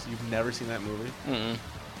corporations. You've never seen that movie? Mm-mm.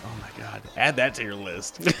 Oh my god! Add that to your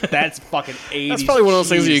list. That's fucking 80s. That's probably one of those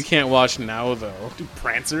things that you cheese. can't watch now, though. Dude,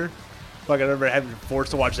 Prancer. Fucking remember having been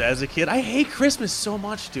forced to watch that as a kid. I hate Christmas so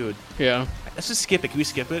much, dude. Yeah. Let's just skip it. Can we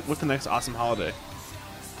skip it? What's the next awesome holiday?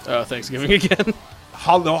 Thanksgiving again.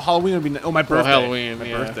 No, Halloween would be. My birthday. Halloween, My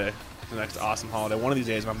yeah. birthday. The next awesome holiday. One of these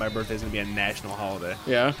days, my birthday is gonna be a national holiday.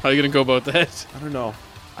 Yeah. How are you gonna go about that? I don't know.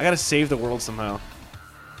 I gotta save the world somehow,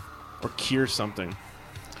 or cure something.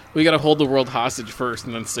 We gotta hold the world hostage first,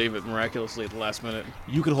 and then save it miraculously at the last minute.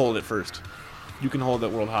 You can hold it first. You can hold that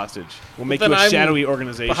world hostage. We'll make then you a I'm- shadowy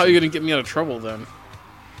organization. But how are you gonna get me out of trouble then?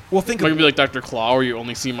 Well, think Am I of gonna be like Dr. Claw, where you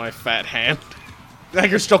only see my fat hand? like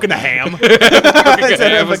you're stroking a ham.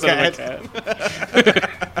 Instead of a cat.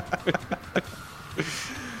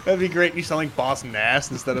 That'd be great. You sound like Boss Nass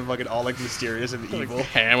instead of fucking all like mysterious and Like evil.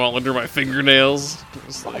 ham all under my fingernails.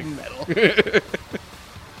 Just Like like metal.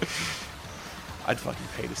 I'd fucking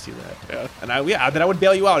pay to see that. Yeah. Then I would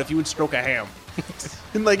bail you out if you would stroke a ham.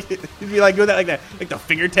 And like you'd be like doing that like the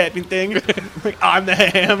finger tapping thing. Like I'm the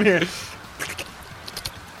ham here.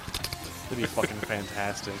 That'd be fucking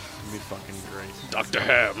fantastic. It'd be fucking great. Dr.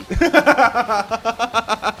 Ham.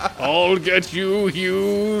 I'll get you,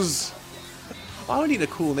 Hughes. I would need a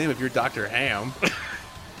cool name if you're Dr. Ham.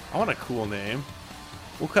 I want a cool name.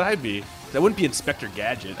 What could I be? I wouldn't be Inspector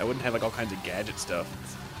Gadget. I wouldn't have like all kinds of gadget stuff.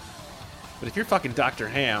 But if you're fucking Dr.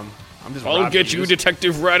 Ham, I'm just I'll Rob get you, Hughes.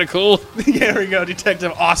 Detective Radical. Yeah, there we go,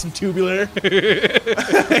 Detective Awesome Tubular.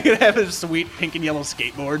 I could have a sweet pink and yellow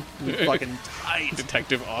skateboard. Fucking tight.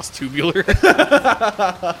 Detective Tubular.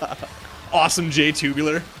 Awesome J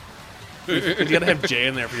Tubular. You gotta have J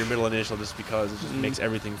in there for your middle initial just because it just makes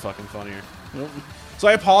everything fucking funnier. So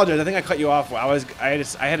I apologize. I think I cut you off. I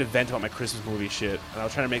had a vent about my Christmas movie shit, and I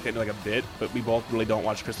was trying to make that into like a bit, but we both really don't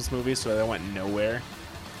watch Christmas movies, so that went nowhere.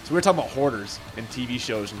 So we were talking about hoarders and TV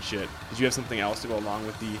shows and shit. Did you have something else to go along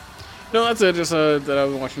with the? No, that's it. Just that I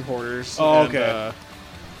was watching Hoarders. Oh, and, okay.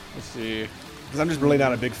 Let's see. Because I'm just really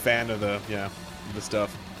not a big fan of the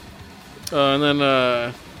stuff. And then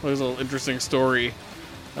there's a little interesting story.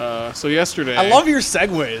 So yesterday, I love your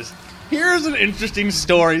segues. Here's an interesting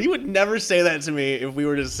story. You would never say that to me if we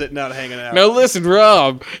were just sitting out hanging out. Now listen,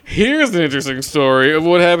 Rob. Here's an interesting story of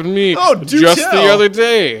what happened to me Oh, do just tell. the other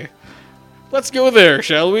day. Let's go there,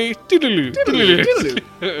 shall we? Doodaloo, Doodaloo,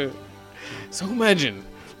 doodaloo. So imagine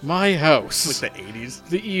my house, Like the 80s.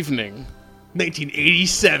 the evening,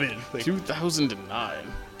 1987. Like, 2009.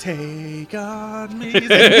 take on me. In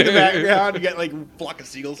the background, you got like a flock of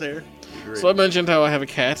seagulls hair. Great. So I mentioned how I have a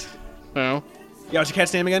cat now, Yeah, what's your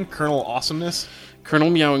cat's name again? Colonel Awesomeness? Colonel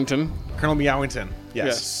Meowington. Colonel Meowington. Yes.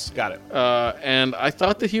 Yes. Got it. And I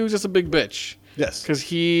thought that he was just a big bitch. Yes. Because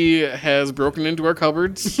he has broken into our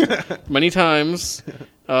cupboards many times,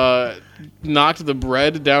 knocked the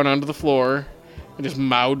bread down onto the floor, and just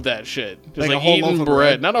mowed that shit. Just Like a like whole loaf eating of bread.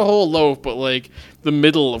 bread? Not a whole loaf, but like the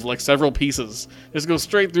middle of like several pieces. Just go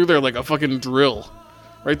straight through there like a fucking drill.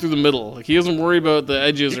 Right through the middle. Like he doesn't worry about the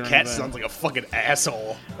edges Your or cat anything. sounds like a fucking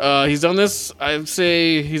asshole. He's done this, I'd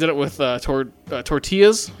say he's done it with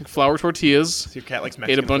tortillas, like flour tortillas. So your cat likes Ate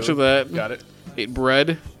Mexican a bunch food. of that. Got it. Ate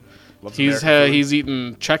bread. Loves He's American food. he's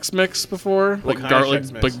eaten Chex Mix before, like kind of garlic,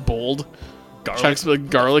 Chex Mix? like bold, Garlic? Chex like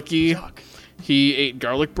garlicky. Yuck. He ate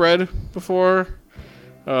garlic bread before.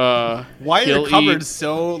 Why are your he'll cupboards eat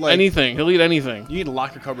so like? anything? He'll eat anything. You need to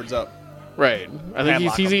lock your cupboards up. Right. I think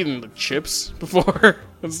Padlock he's 'em. eaten like, chips before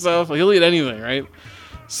and stuff. Like, he'll eat anything, right?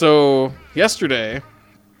 So yesterday,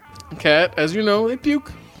 cat, as you know, they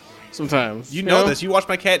puke. sometimes. You know this. You watch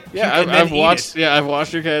my cat. Puke Yeah, and then I've eat watched. it. Yeah, I've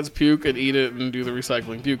watched your cats puke and eat it and do the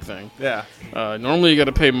recycling puke thing. Yeah. Normally, you got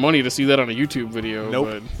to pay money to see that on a YouTube video. Nope.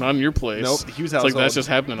 But not in your place. Nope, Hugh's It's like household. that's just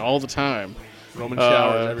happening all the time. Roman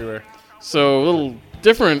showers everywhere. So a little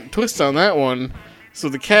different twist on that one. So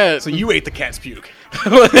the cat. So you ate the cat's puke.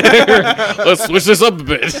 Let's switch this up a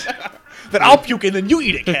bit. Then I'll puke and then you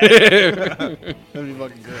eat it, cat. That'd be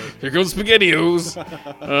fucking great. Here comes SpaghettiOs.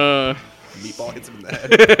 Meatball hits him in the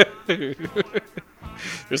head.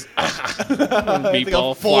 Just Like a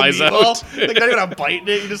meatball full flies meatball. out. Like not even a bite in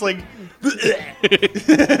it. You just like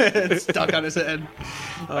it's stuck on his head.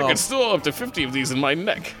 I can store up to 50 of these in my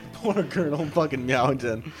neck. Poor Colonel fucking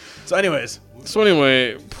Meowington. So, anyways, So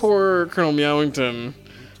anyway, poor Colonel Meowington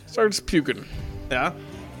starts puking. yeah.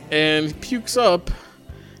 And pukes up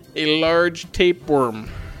a large tapeworm.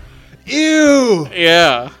 Ew!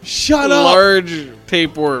 Yeah. Shut up! Large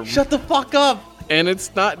tapeworm. Shut the fuck up! And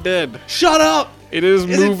it's not dead. Shut up! It is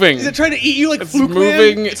moving. Is it trying to eat you like It's Fluke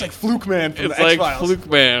moving. Man? It's like Fluke Man from It's the like X-Files. Fluke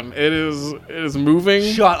Man. It is moving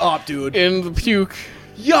Shut up, dude. in the puke,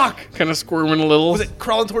 Yuck! kind of squirming a little. Was it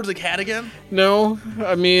crawling towards the cat again? No,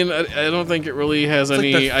 I mean I don't think it really has like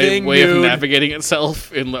any the thing, way dude. of navigating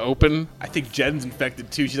itself in the open. I think Jen's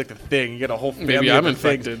infected too. She's like the thing. You got a whole family. Maybe of I'm the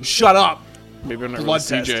thing. infected. Shut up! Maybe I'm not Blood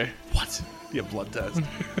really test. CJ. What? Be a blood test.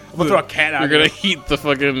 I'm gonna throw a cat out. You're gonna here. heat the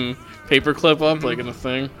fucking paperclip up like in the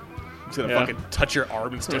thing. I'm just gonna yeah. fucking touch your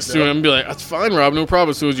arm and start. As soon as I'm be like, that's fine, Rob, no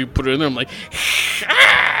problem. As soon as you put it in there, I'm like,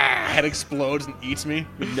 Head explodes and eats me.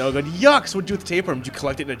 No good. Yuck! So what'd you do with the tapeworm? Did you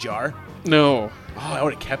collect it in a jar? no, Oh, I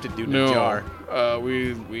would have kept it, dude, in no. a jar.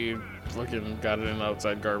 We fucking got it in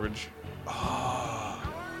outside garbage.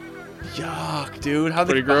 Yuck, dude. How'd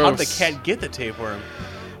Pretty the gross. cat get the tapeworm?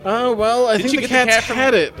 Oh well, I think the cats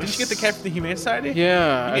had it. Did you get the cat from the Humane Society?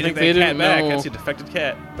 Yeah, You I can think take they that cat didn't back. know. That's a defected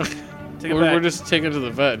cat. Take it We're, back. we're just taking it to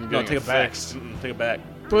the vet and no, getting take it back. fixed. Take it back.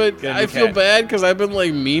 But Get a new I feel cat. bad because I've been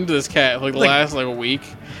like mean to this cat for, like the Like- last like a week.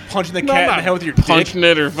 Punching the No, cat in I'm the head not with your dick. punching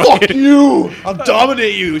it or Fuck fucking. you! I'll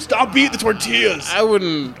dominate you. Stop beating the tortillas. I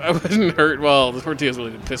wouldn't hurt. Well, the tortillas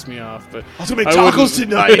really did piss me off, but I was gonna make I tacos wouldn't-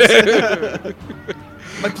 tonight.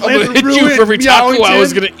 My I'm plans gonna are hit ruined. you for every taco I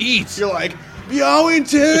was Meowington. gonna eat. You're like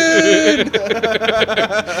Meowington.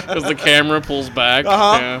 Because the camera pulls back.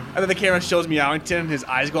 Yeah. And then the camera shows Meowington. His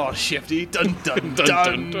eyes go all shifty. Dun dun dun Dun,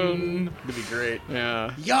 dun. dun, It'd be great.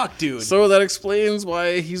 Yeah. Yuck, dude. So that explains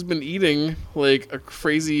why he's been eating like a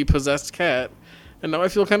crazy possessed cat. And now I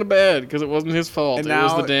feel kind of bad because it wasn't his fault. and It now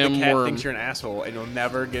was the damn cat worm. thinks you're an asshole, and you'll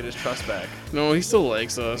never get his trust back. No, he still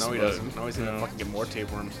likes us. No, he but, doesn't. No, he's gonna you know, fucking get more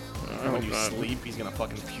tapeworms. I And when hope you not. sleep, he's gonna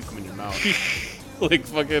fucking puke them in your mouth. like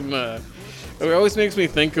fucking. It always makes me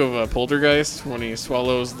think of Poltergeist when he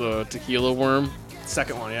swallows the tequila worm.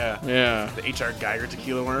 Second one, yeah. Yeah. The H.R. Geiger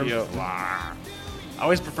tequila worm. Yep. Blah. I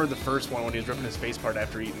always preferred the first one when he was ripping his face part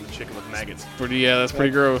after eating the chicken with maggots. Yeah, that's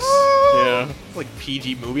pretty gross. Yeah. Like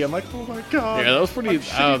PG movie. I'm like, oh my god. Yeah, that was pretty. I'm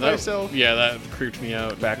shitting that, myself. Yeah, that creeped me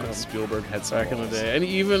out. Back Yeah. when Spielberg had some Back in the balls. day, and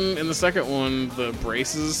even in the second one, the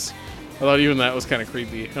braces. I thought even that was kind of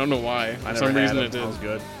creepy. I don't know why. I For never some had reason them. it did. That was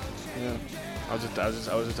good. Yeah. I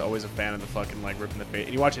was just always a fan of the fucking like ripping the face.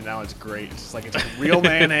 And you watch it now, it's great. It's just like it's like real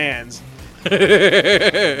man hands with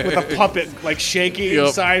a puppet like shaking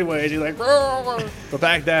Yup. sideways. You're like, "Roar." But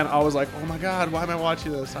back then, I was like, oh my god, why am I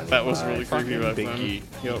watching this? I That was "Why really creepy fucking back then."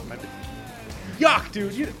 Binky." Yup. Yuck,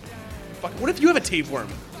 dude. Fuck, what if you have a tapeworm?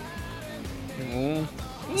 Mm.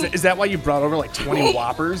 Is that why you brought over like 20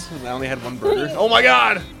 Whoppers and I only had one burger? Oh my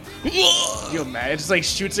god! You imagine? It just like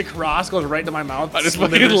shoots across, goes right into my mouth. I just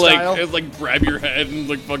Slither fucking style. like grab your head and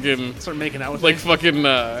like fucking Start making out with like me. fucking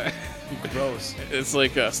Gross. it's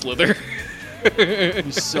like Slither.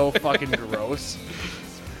 He's so fucking gross.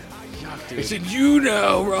 Yuck, dude. It's in you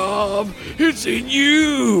now, Rob. It's in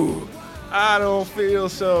you. I don't feel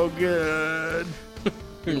so good.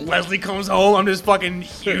 Leslie comes home, I'm just fucking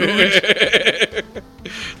huge.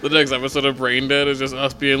 The next episode of Brain Dead is just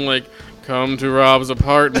us being like, "Come to Rob's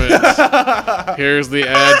apartment. Here's the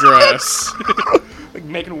address. Like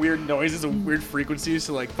making weird noises and weird frequencies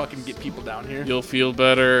to like fucking get people down here. You'll feel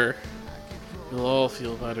better. You'll all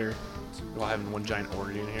feel better." While having one giant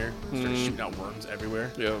orgy in here, start shooting out worms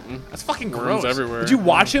everywhere. Yeah. That's fucking Worms gross. everywhere. Did you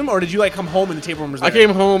watch him, or did you like come home and the tapeworm was there? I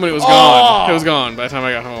came home and it was Oh! gone. It was gone by the time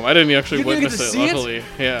I got home. I didn't actually You didn't get witness to it, see it? luckily.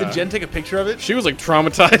 Yeah. Did Jen take a picture of it? She was like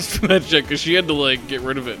traumatized from that shit because she had to like get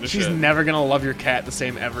rid of it and She's shit. never gonna love your cat the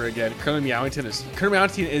same ever again. Colonel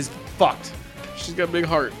Meowington is fucked. She's got a big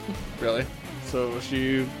heart. Really? So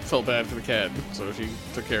she felt bad for the cat. So she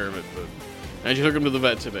took care of it. And she took him to the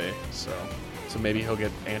vet today. So So maybe he'll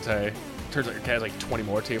get turns out your cat has like 20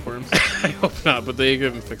 more tapeworms. I hope not, but they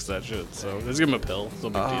couldn't fix that shit. So let's give him a pill. It's no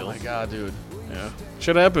big deal. Oh my god, dude. Yeah,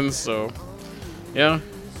 shit happens. So yeah,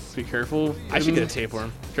 be careful. I should get a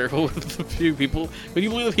tapeworm. Careful with the few people. Would you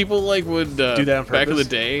believe that people like would Do that on back in the purpose?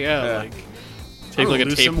 day? Yeah, Yeah. like take I'm like a gonna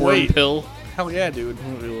lose some tapeworm weight. pill. Hell yeah, dude.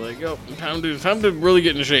 And be like, oh, time to really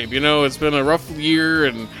get in shape. You know, it's been a rough year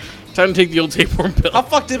and time to take the old tapeworm pill. How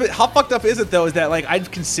fucked up is it though? Is that like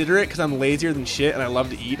I'd consider it because I'm lazier than shit and I love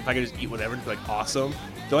to eat. If I could just eat whatever, it'd be like awesome.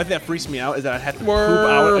 The only thing that freaks me out is that I'd have to poop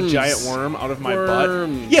out a Worms. giant worm out of my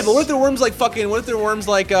Worms. butt. Yeah, but what if they're worms like fucking? What if they're worms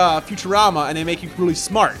like Futurama and they make you really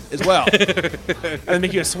smart as well, and they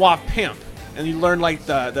make you a suave pimp, and you learn like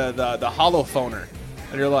the hollow phoner,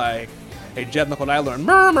 and you're like, hey Jed, look what I learned,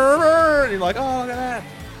 murr, murr, murr. And you're like, oh look at that.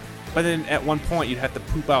 But then at one point you'd have to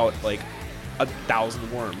poop out like 1,000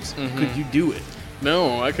 worms. Could you do it?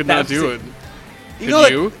 No, I could not That's do it. it. You Could know,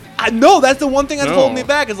 like, you? I know that's the one thing that's No. holding me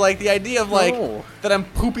back is like the idea of like No. that I'm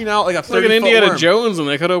pooping out like a It's like 30 an foot Indiana worm. Jones when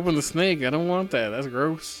they cut open the snake. I don't want that. That's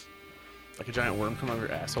gross. Like a giant worm coming out of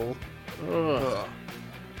your asshole. Ugh.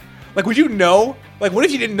 Like, would you know? Like, what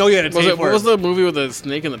if you didn't know you had a What tapeworm? was the movie with the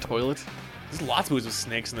snake in the toilet? There's lots of movies with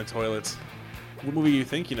snakes in the toilets. What movie are you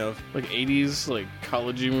thinking of? Like 80s, like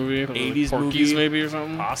college movie? 80s Porky's movie? maybe or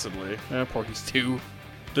something? Possibly. Yeah, Porky's 2.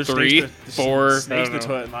 There's 3, snakes, 4, snakes in I the don't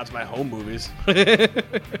know. toilet. Not to my home movies.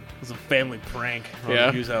 It's a family prank on Yeah.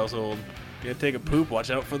 the Hughes household. You gotta take a poop. Watch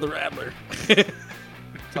out for the rattler.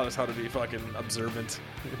 Taught us how to be fucking observant.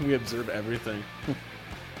 We observe everything,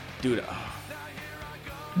 dude.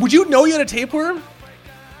 Would you know you had a tapeworm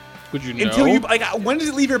Would you know? until you like? When does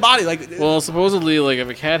it leave your body? Like, Well, supposedly, like if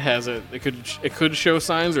a cat has it, it could show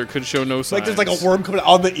signs or it could show no signs. like there's like a worm coming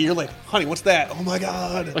out of the ear. Like, honey, what's that? Oh my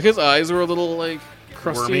god! Like his eyes were a little like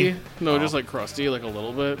crusty. Wormy? No, Oh. just like crusty, like a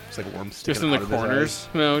little bit. It's like a worm Just sticking in the out of his corners.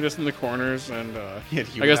 No, just in the corners, and He had I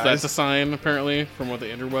human guess eyes. that's a sign apparently from what the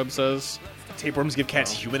interweb says. Tapeworms give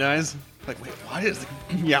cats human eyes. Like, wait, why does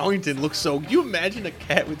Meowington look so? Can you imagine a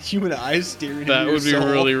cat with human eyes staring That into would be your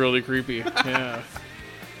soul? really, really creepy. Yeah,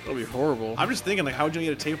 that'd be horrible. I'm just thinking, like, how would you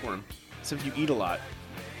get a tapeworm? Except if you eat a lot.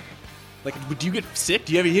 Like, do you get sick?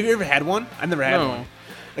 Have you ever had one? I've never had No. one.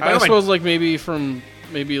 Like, I know suppose like maybe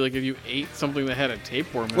like if you ate something that had a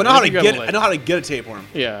tapeworm. in well, it, I know how to you gotta, get. like- I know how to get a tapeworm.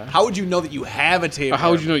 Yeah. How would you know that you have a tapeworm?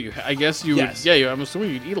 How would you know I guess you Yes. would. Yeah, I'm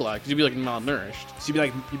assuming you'd eat a lot because you'd be like malnourished. So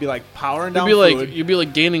you'd be like powering down food. You'd be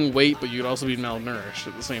like gaining weight, but you'd also be malnourished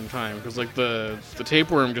at the same time because like the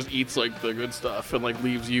tapeworm just eats like the good stuff and like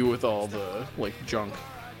leaves you with all the like junk.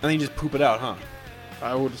 and then you just poop it out, huh?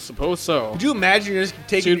 I would suppose so. Would you imagine you're just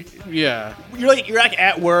taking? Yeah. You're like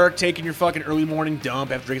at work, taking your fucking early morning dump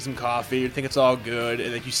after drinking some coffee. You think it's all good,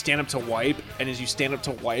 and like you stand up to wipe, and as you stand up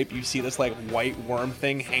to wipe, you see this like white worm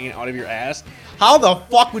thing hanging out of your ass. How the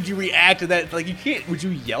fuck would you react to that? Like you can't. Would you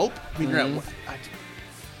yelp? I mean, you're at work.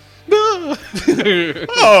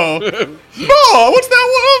 Oh, Ma, what's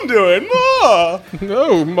that worm doing? Ma,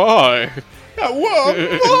 Oh my. that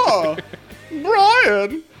worm, Ma,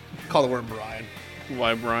 Brian. Call the worm Brian.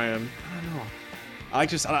 Why, Brian?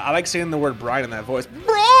 I like saying the word Brian in that voice.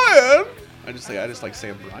 Brian. I just like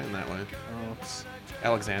saying Brian that way. Oh,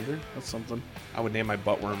 Alexander. that's something. I would name my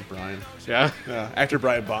buttworm Brian. Yeah. Yeah, actor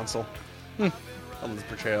Brian Bonsall. I love his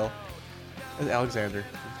portrayal. It's Alexander.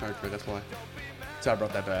 in Star Trek. That's why. So I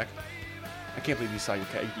brought that back. I can't believe you saw your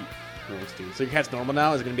cat eat gross, dude. So your cat's normal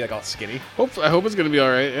now? Is it gonna be like all skinny? I hope it's gonna be all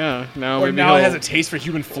right. Yeah. Now Or maybe now it he'll- has a taste for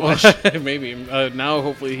human flesh? maybe. Now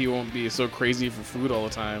hopefully he won't be so crazy for food all the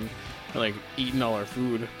time and like eating all our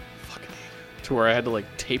food. To where I had to like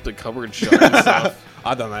tape the cupboard shut and stuff.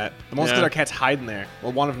 I've done that. The most Yeah. that our cats hide in there.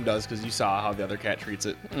 Well, one of them does because you saw how the other cat treats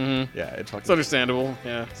it. Mm-hmm. Yeah, it fucking It's understandable.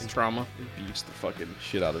 Yeah, it's trauma. beats the fucking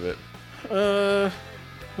shit out of it. And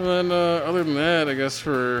then other than that, I guess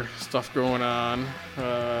for stuff going on,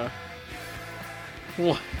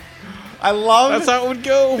 well, I love. that's how it would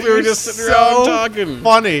go. We You're were just sitting so around talking.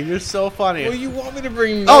 Funny. You're so funny. Well, you want me to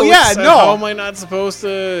bring Oh, notes? yeah, and no. How am I not supposed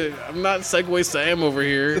to? I'm not Segway Sam over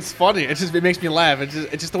here. It's funny. It makes me laugh. It's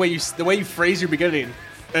just the way you phrase your beginning.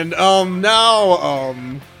 And now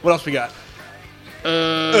what else we got?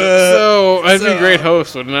 So I'd be so- a great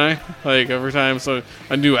host, wouldn't I? Like every time so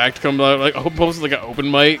a new act comes out, like I'll post like an open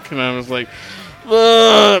mic, and I was like, all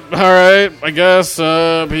right, I guess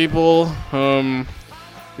people,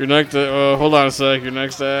 your next, hold on a sec, your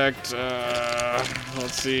next act,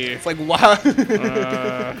 let's see, It's like wow.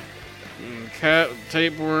 cat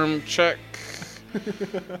tapeworm check,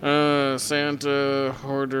 Santa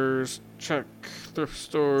hoarders check, thrift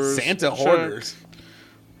stores Santa check. hoarders.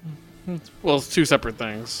 Well, it's two separate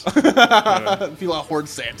things. People are hoard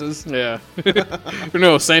Santas. Yeah.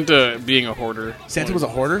 No, Santa being a hoarder. Santa was a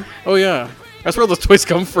hoarder? Oh, yeah. That's where those toys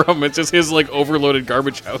come from. It's just his, like, overloaded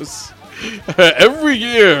garbage house. Every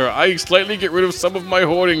year, I slightly get rid of some of my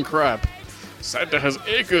hoarding crap. Santa has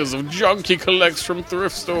acres of junk he collects from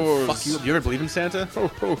thrift stores. Fuck you. Do you ever believe in Santa? Ho,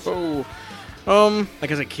 ho, ho.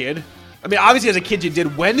 Like as a kid? I mean, obviously as a kid you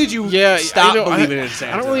did. When did you Yeah, stop I know, believing in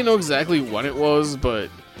Santa? I don't really know exactly when it was,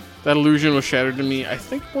 but that illusion was shattered to me, I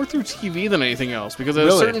think, more through TV than anything else. Because at a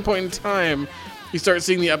Really? certain point in time, you start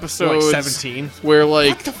seeing the You're episodes like 17. where,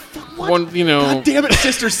 like, What the fuck? What? one, you know, God damn it,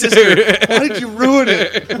 sister. Why did you ruin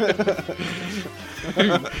it?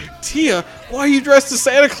 Tia, why are you dressed as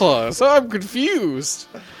Santa Claus? Oh, I'm confused.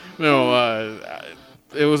 No,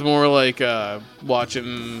 it was more like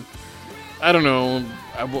watching, I don't know,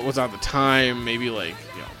 what was on at the time, maybe like,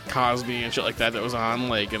 you know, Cosby and shit like that was on,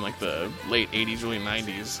 like, in like the late 80s, early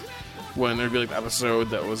 90s, when there'd be like the episode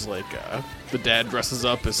that was like, the dad dresses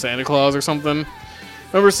up as Santa Claus or something.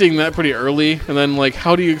 I remember seeing that pretty early, and then, like,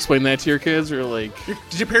 how do you explain that to your kids? Or, like...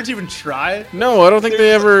 Did your parents even try? No, I don't think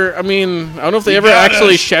they ever... I mean, I don't know if they ever got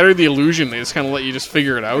actually us. shattered the illusion. They just kind of let you just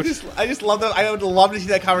figure it out. I just love that. I would love to see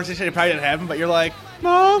that conversation. It probably didn't happen, but you're like,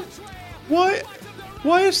 Mom, what?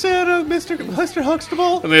 Why is Santa Mr.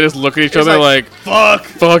 Huxtable? And they just look at each It's other like, fuck.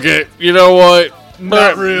 fuck it. You know what?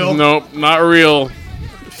 Not real. Nope, not real.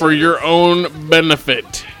 For your own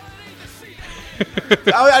benefit.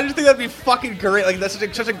 I just think that'd be fucking great. Like that's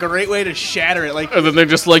such a great way to shatter it. Like And then they're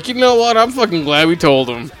just like, you know what? I'm fucking glad we told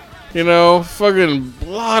them. You know, fucking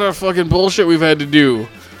lot of fucking bullshit we've had to do.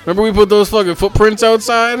 Remember we put those fucking footprints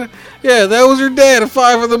outside? Yeah, that was your dad at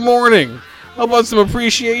 5 in the morning. How about some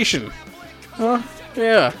appreciation? Huh?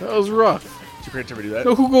 Yeah, that was rough. did your parents ever do that?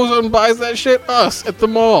 Know who goes out and buys that shit? Us at the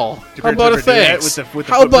mall. Did your How about a parents ever do that thanks? with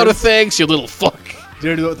the How about a footprints? thanks, you little fuck? Did you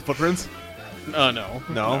ever do that with the footprints? No.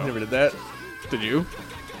 No, never did that. Did you?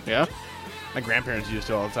 Yeah. My grandparents used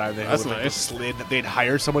to all the time. They That's would, like, nice. slid. They'd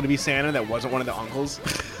hire someone to be Santa that wasn't one of the uncles.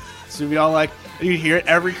 So we'd all like, you'd hear it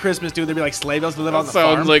every Christmas, dude. There'd be like sleigh bells to live on That the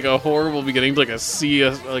farm. sounds like a horrible beginning to like a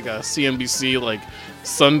CNBC like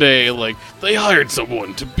Sunday, like they hired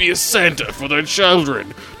someone to be a Santa for their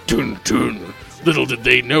children. Dun dun. Little did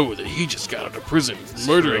they know that he just got out of prison for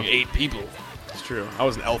murdering true. 8 people. It's true. I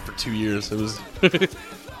was an elf for 2 years. It was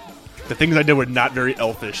the things I did were not very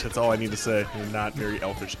elfish. That's all I need to say. They're not very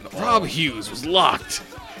elfish at all. Rob Hughes was locked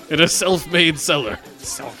in a self-made cellar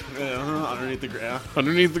Underneath the ground.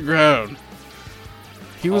 underneath the ground.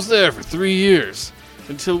 He was there for 3 years.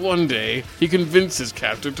 Until one day, he convinced his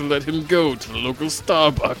captor to let him go to the local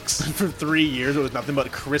Starbucks. For 3 years, it was nothing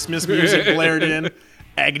but Christmas music blared in,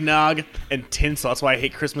 eggnog, and tinsel. That's why I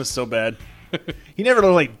hate Christmas so bad. He never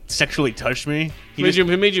really like sexually touched me. He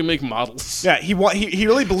He made you make models. yeah, he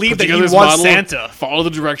really believed that Together he this was model, Santa. Follow the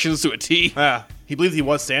directions to a T. Yeah, he believed he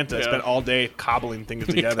was Santa. I Yeah. spent all day cobbling things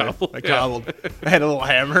together. Cobbled, I yeah. cobbled. I had a little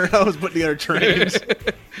hammer. I was putting together trains.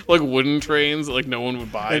 Like wooden trains that like no one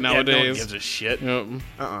would buy And no one nowadays. gives a shit. Yep.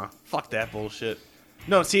 Fuck that bullshit.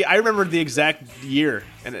 No, see, I remember the exact year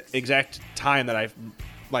and exact time that I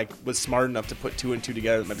like was smart enough to put 2 and 2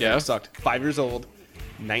 together. My parents Yeah? sucked. 5 years old,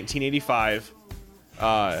 1985.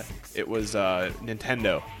 It was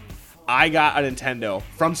Nintendo. I got a Nintendo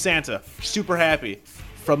from Santa. Super happy.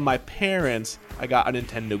 From my parents, I got a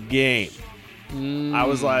Nintendo game. I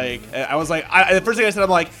was like, the first thing I said, I'm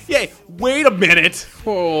like, yay, wait a minute.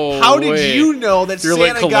 Oh, How did wait. you know that You're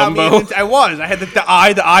Santa like got me? Columbo. I was. I had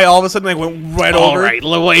the eye all of a sudden like went right All over. right,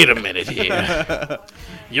 wait a minute here.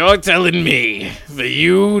 You're telling me that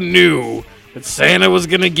you knew that Santa was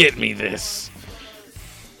gonna get me this.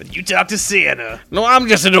 But you talk to Santa. No, I'm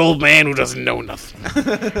just an old man who doesn't know nothing.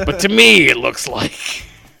 But to me, it looks like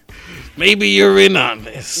maybe you're in on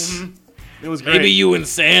this. It was great. Maybe you and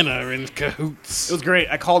Santa are in cahoots. It was great.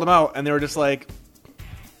 I called them out, and they were just like,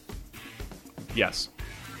 yes.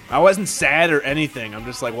 I wasn't sad or anything. I'm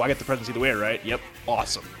just like, well, I get the presents either way, right? Yep.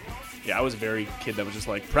 Awesome. Yeah, I was a very kid that was just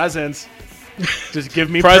like, presents. Just give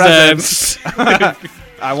me presents.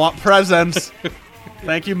 I want presents.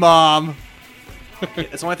 Thank you, Mom.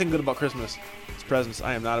 That's the only thing good about Christmas. It's presents.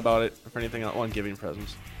 I am not about it for anything else. Well, I'm giving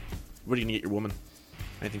presents. What are you going to get your woman?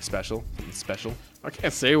 Anything special? Something special? I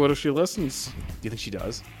can't say. What if she listens? Do you think she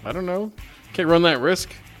does? I don't know. Can't run that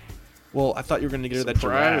risk. Well, I thought you were going to get her that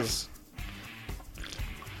giraffe. Surprise.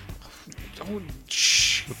 Oh,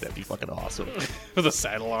 shh. That'd be fucking awesome. With a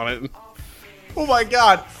saddle on it. Oh my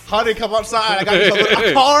god, honey, come outside. I got you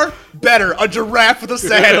a car. Better, a giraffe with a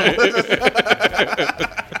saddle.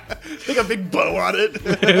 Think a big bow on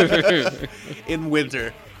it. In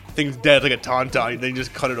winter. Thing's dead like a tauntaun. Then you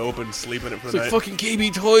just cut it open, sleep in it for It's the like night. fucking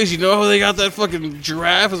KB Toys, you know how they got that fucking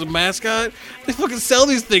giraffe as a mascot? They fucking sell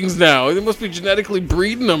these things now. They must be genetically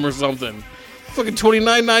breeding them or something. Fucking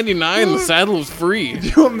 $29.99, the saddle is free. Can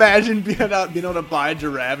you imagine being able to buy a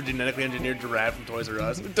giraffe, a genetically engineered giraffe from Toys R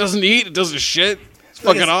Us? It doesn't eat, it doesn't shit. It's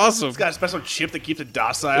fucking awesome. It's got a special chip that keeps it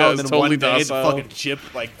docile, Yeah, and it's then totally one day docile. the fucking chip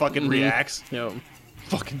fucking reacts. Yep.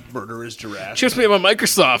 Fucking murderous giraffe. Chips made by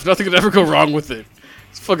Microsoft. Nothing could ever go wrong with it.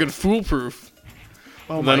 It's fucking foolproof.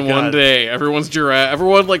 Oh And my then God. one day,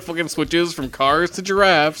 everyone like fucking switches from cars to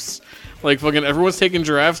giraffes. Like fucking everyone's taking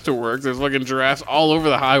giraffes to work. There's fucking giraffes all over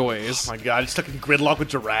the highways. Oh my God, it's stuck in gridlock with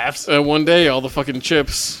giraffes. And one day, all the fucking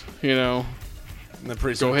chips, you know, And then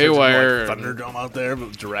pretty Go soon it turns into, haywire like, and- Thunderdome out there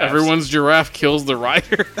with giraffes. everyone's giraffe kills the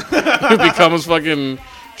rider. It becomes fucking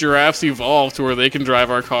giraffes evolve to where they can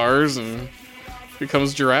drive our cars and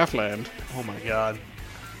becomes Giraffe Land. Oh my God.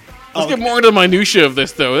 Let's get more into the minutia of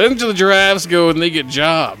this, though. Then the giraffes go and they get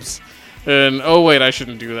jobs. And, oh, wait, I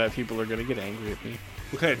shouldn't do that. People are going to get angry at me.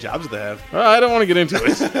 What kind of jobs do they have? I don't want to get into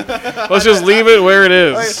it. Let's just leave it where it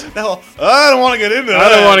is. No, I don't want to get into it. I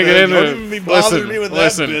don't want to get into Don't it. even be bothering Listen, me with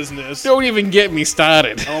listen. that business. Don't even get me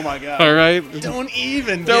started. Oh my God. All right? Don't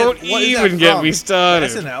even. Don't what is even that get from? me started.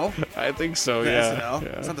 SNL. I think so, Yeah. yeah. SNL. Yeah.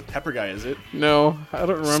 It's not the Pepper guy, is it? No, I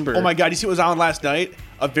don't remember. Oh my God! You see what was on last night?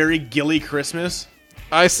 A Very Gilly Christmas.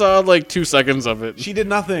 I saw like 2 seconds of it. She did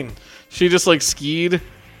nothing. She just like skied.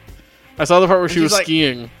 I saw the part where she she's was like-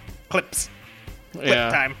 skiing. Clips. Clip Yeah.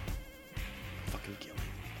 time. Fucking Gilly.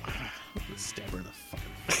 Stab her in the fucking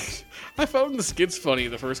face. I found the skits funny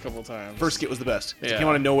the first couple times. First skit was the best. It Yeah. came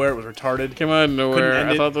out of nowhere. It was retarded. came out of nowhere. end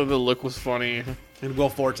I it. thought that the look was funny. And Will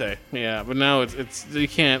Forte. Yeah, but now it's you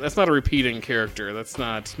can't. That's not a repeating character. That's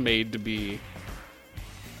not made to be.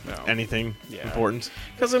 No. Anything Yeah. important?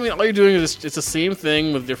 Because I mean, all you're doing is it's the same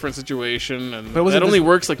thing with different situation, and But was that it only this-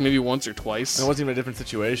 works like maybe once or twice. It wasn't even a different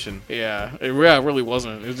situation. Yeah, it really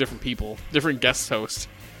wasn't. It was different people, different guest host.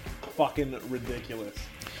 Fucking ridiculous.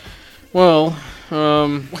 Well,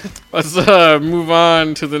 let's move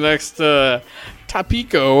on to the next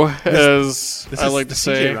topico, as This I is like the to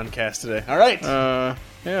CJ say. Runcast today. All right.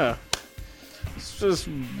 Yeah. It's just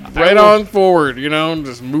right on forward, you know,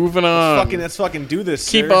 just moving on. let's fucking do this.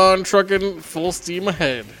 Keep sir. on trucking full steam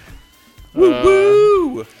ahead. Woo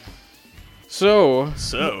woo. So,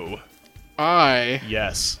 So I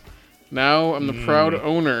yes. now am the proud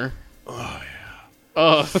owner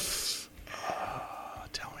of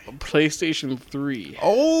Tell me. PlayStation 3.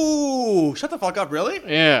 Oh, shut the fuck up! Really?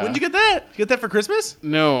 Yeah. When'd you get that? You get that for Christmas?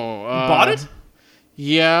 No. Bought it?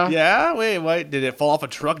 Yeah. Yeah. Wait. Did it fall off a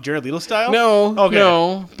truck, Jared Leto style? No, Okay.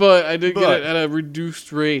 no, but I did get But- it at a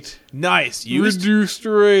reduced rate. Nice. Used. Reduced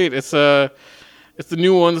rate. It's the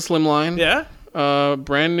new one, the Slimline. Yeah.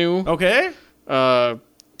 Brand new. Okay.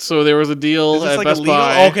 So there was a deal Is this at like Best illegal?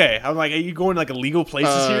 Buy. Okay. I'm like, are you going to like illegal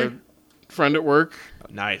places here? Friend at work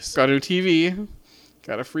Nice. got a new TV.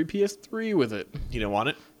 Got a free PS3 with it. You didn't want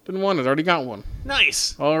it? Didn't want it. Already got one.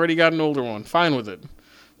 Nice. Already got an older one. Fine with it.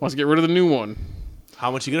 Wants to get rid of the new one. How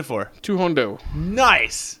much you get it for? $200.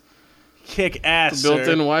 Nice. Kick ass. Built-in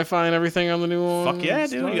sir. Wi-Fi and everything on the new one. Fuck yeah,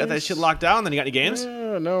 It's dude. You got that nice. shit locked down. Then you got any games?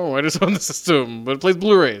 Yeah, no, I just own the system, but it plays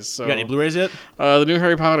Blu-rays. So You got any Blu-rays yet? the new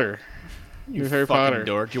Harry Potter. New Harry Fucking Potter.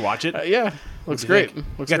 dork. Did you watch it? Yeah, looks What'd you great. think?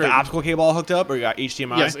 Looks You got great. the optical cable all hooked up, or you got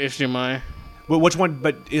HDMI? Yes, HDMI. Well, which one?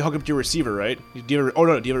 But it hooked up to your receiver, right? Do you have do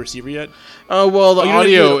you have a receiver yet? Well, the you didn't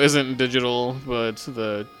audio do it- isn't digital, but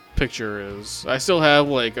the picture is. I still have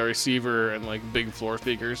like a receiver and like big floor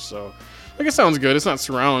speakers, so like it sounds good. It's not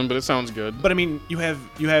surround, but it sounds good. But I mean, you have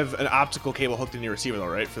an optical cable hooked in your receiver, though,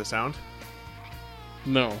 right? For the sound.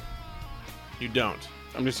 No, You don't.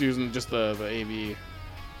 I'm just using just the AV.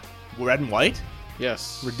 Red and white.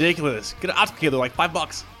 Yes. Ridiculous. Get an optical cable, like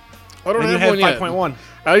 $5. I don't And you have one yet. 5.1.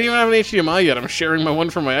 I don't even have an HDMI yet. I'm sharing my one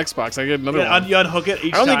from my Xbox. I get another one. You unhook it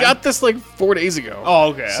each I only time? got this like 4 days ago. Oh,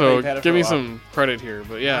 okay. I thought So you've had it for give a me while. some credit here,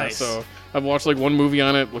 but yeah. Nice. So I've watched like one movie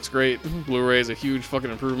on it. Looks great. Blu-ray is a huge fucking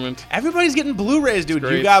improvement. Everybody's getting Blu-rays, dude. You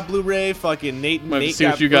great. got Blu-ray. Fucking Nate. Might Nate see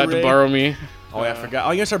got what you got to Blu-ray. borrow me. Oh, yeah, I forgot.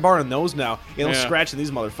 Oh, you gotta start borrowing those now. You don't Yeah. scratch these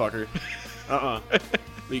motherfucker. But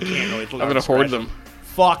you can't really. I'm gonna hoard them.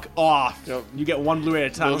 Fuck off. Yep. You get one Blu-ray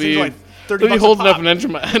at a time. They'll Those things be, are like $30 they'll be a holding pop. up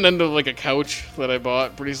an end of like a couch that I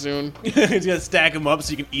bought pretty soon. You gotta stack them up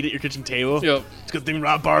so you can eat at your kitchen table. Yep. It's a good thing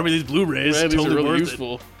Rob borrowed me these Blu-rays. Yeah, these totally are really worth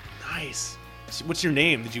useful. It. Nice. So what's your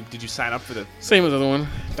name? Did you sign up for the? Same as the other one,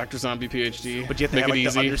 Dr. Zombie PhD. But you have to Make have it like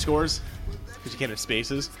easy. the underscores because you can't have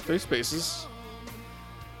spaces. There's spaces.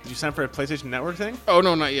 Did you sign for a PlayStation Network thing? Oh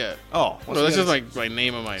no, not yet. Oh, No, that's just like my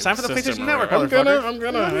name of my. sign for the system PlayStation or Network. whatever. motherfucker. I'm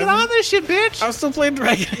gonna Get on this shit, bitch. I'm still playing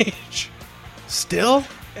Dragon Age. Still?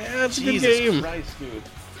 Yeah, it's a good Jesus game. Christ, dude.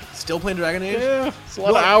 Still playing Dragon Age? Yeah, it's a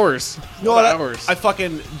lot No, of hours. You know a lot what? of hours. I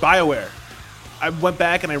fucking BioWare. I went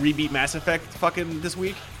back and I rebeat Mass Effect fucking this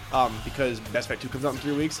week because Mass Effect 2 comes out in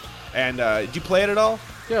 3 weeks. And did you play it at all?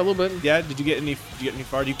 yeah, a little bit. Yeah. Did you get any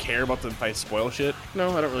far? Do you care about if I spoil shit?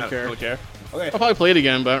 No, I don't really I care. don't really care. Okay. I'll probably play it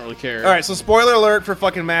again, but I don't really care. All right. So spoiler alert for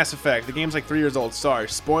fucking Mass Effect. The game's like 3 years old. Sorry.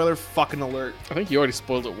 Spoiler fucking alert. I think you already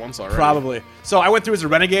spoiled it once already. Probably. So I went through as a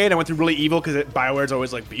renegade. I went through really evil because BioWare's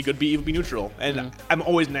always like be good, be evil, be neutral, and I'm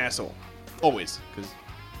always an asshole. Always, because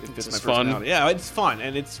it fits my just fun. personality. Yeah, it's fun,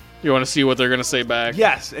 and it's You want to see what they're gonna say back?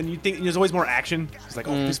 yes, and you think there's always more action. It's like,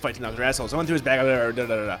 oh, this fight's not their assholes. So I went through his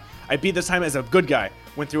bag. I beat this time as a good guy.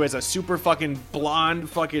 Went through as a super fucking blonde,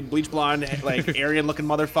 fucking bleach blonde, like Aryan looking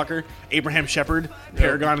motherfucker, Abraham Shepard,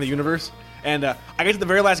 Paragon of the universe. And I get to the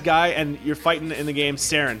very last guy, and you're fighting in the game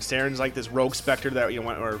Saren. Saren's like this rogue specter that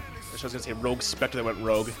went, or I was gonna say rogue specter that went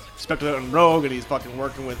rogue. Specter that went rogue, and he's fucking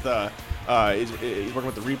working with he's working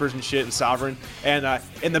with the Reapers and shit and Sovereign. And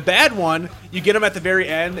in the bad one, you get him at the very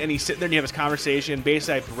end, and he's sitting there and you have his conversation.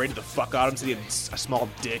 Basically, I paraded the fuck out of him, so he had a small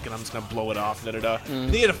dick, and I'm just gonna blow it off. And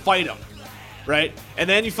then you had to fight him. Right? And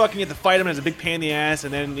then you fucking have to fight him, and it's a big pain in the ass,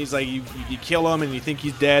 and then he's like, you kill him, and you think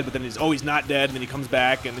he's dead, but then he's not dead, and then he comes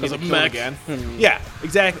back, and then you have to kill him again. Yeah,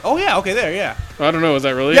 exactly. Oh, yeah, okay, there, yeah. I don't know. Is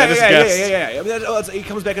that really? Yeah, I just guessed. yeah. I mean, he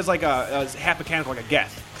comes back as like as half mechanical, like a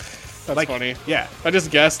Geth. That's like, funny. Yeah. I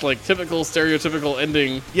just guessed like typical stereotypical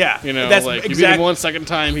ending. Yeah, You know, that's like you beat exact- him one second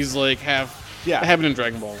time, he's like half. Yeah. It happened in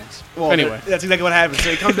Dragon Ball once. Well, anyway. that's exactly what happens.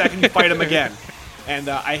 So he comes back and you fight him again. And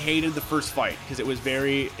I hated the first fight because it was to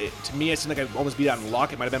me, it seemed like I almost beat it on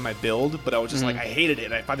luck. It might have been my build, but I was just like, I hated it.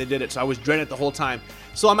 And I finally did it, so I was dreading it the whole time.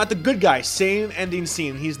 So I'm at the good guy, same ending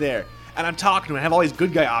scene. He's there. And I'm talking to him. I have all these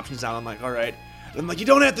good guy options now. I'm like, all right. And I'm like, you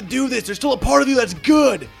don't have to do this. There's still a part of you that's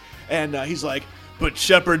good. And he's like, but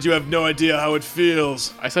Shepard, you have no idea how it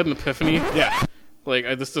feels. I said an epiphany. Yeah. Like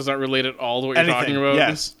this does not relate at all to what you're talking about.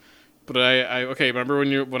 Yes. But I remember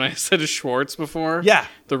when I said Schwartz before? Yeah.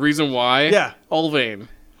 The reason why? Yeah. Ulvain.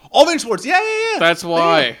 Alvin Schwartz. Yeah. That's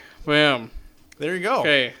why. Bam. There you go.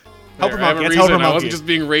 Okay. Helper There, I have a monkey. It's reason. Helper I monkey. wasn't just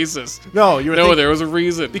being racist. No, you were No, thinking- there was a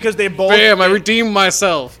reason. because they both. Bam, I redeemed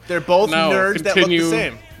myself. They're both No, nerds that look the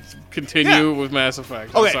same. Continue Yeah. with Mass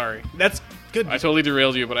Effect. I'm Okay, sorry. that's good. I totally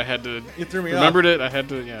derailed you, but I had to. You threw me remembered it. I had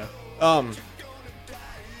to. Yeah.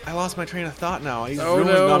 I lost my train of thought now. I Oh, ruined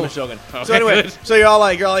no. Mama Shogun. Okay, So anyway, good. so you're all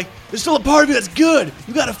like, there's still a part of you that's good.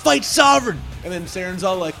 You gotta fight Sovereign. And then Saren's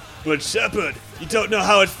all like, but Shepard, you don't know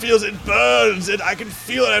how it feels. It burns, and I can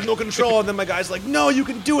feel it. I have no control. And then my guy's like, no, you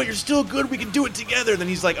can do it. You're still good. We can do it together. And then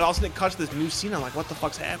he's like, all of a sudden it cuts to this new scene. I'm like, what the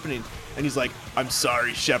fuck's happening? And he's like, I'm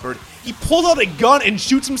sorry, Shepard. He pulled out a gun and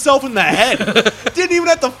shoots himself in the head. Didn't even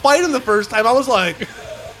have to fight him the first time. I was like,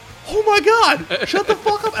 oh my god, shut the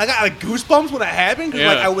fuck up. I got like goosebumps when it happened. 'Cause,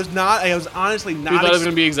 Yeah. I was honestly not. We thought it was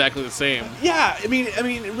gonna be exactly the same. Yeah, I mean,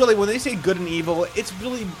 really, when they say good and evil, it's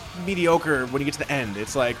really mediocre when you get to the end.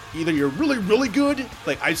 It's like either you're really, really good,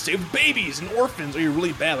 like I saved babies and orphans, or you're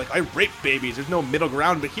really bad, like I raped babies. There's no middle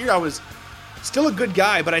ground. But here I was still a good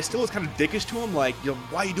guy, but I still was kind of dickish to him, like,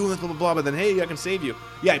 why are you doing this, blah, blah, blah. But then, hey, I can save you.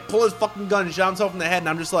 Yeah, he pulled his fucking gun and shot himself in the head, and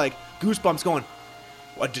I'm just like, goosebumps going,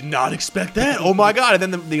 I did not expect that. Oh my god!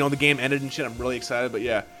 And then the game ended and shit. I'm really excited, but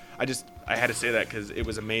yeah, I had to say that because it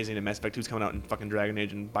was amazing. And Mass Effect 2 is coming out in fucking Dragon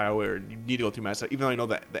Age and BioWare. You need to go through Mass Effect, even though I know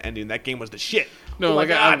that the ending. That game was the shit. No, oh like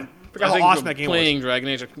my god! Forgot how think awesome that game playing was. Dragon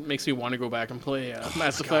Age makes me want to go back and play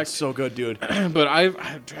Mass God, Effect. so good, dude.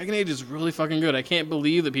 But Dragon Age is really fucking good. I can't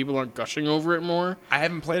believe that people aren't gushing over it more. I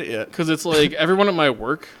haven't played it yet. Because it's like everyone at my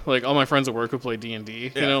work, like all my friends at work who play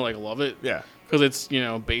D&D, Yeah. you know, like love it. Yeah. Because it's,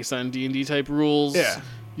 based on D&D type rules. Yeah.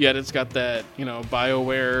 Yet it's got that,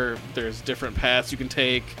 BioWare, there's different paths you can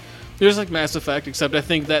take. There's like Mass Effect, except I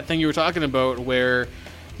think that thing you were talking about where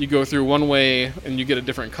you go through one way and you get a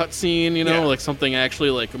different cutscene, Yeah. like something actually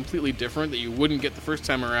like completely different that you wouldn't get the first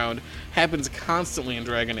time around happens constantly in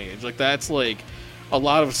Dragon Age. Like that's like a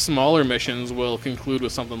lot of smaller missions will conclude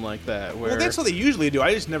with something like that. Where Well, that's what they usually do.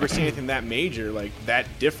 I just never see anything that major, like that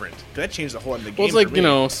different. That changed the whole end of the game. well, it's like, for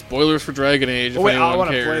me. spoilers for Dragon Age. Oh, if wait, I anyone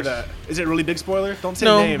want to cares. play that. Is it a really big spoiler? Don't say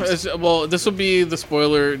No, names. well, this will be the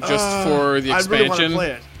spoiler just for the I really want to expansion,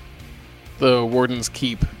 play it. the Warden's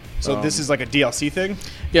Keep. So this is like a DLC thing?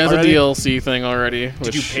 Yeah, it's already? a DLC thing already.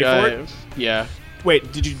 Did you which pay for it? Yeah.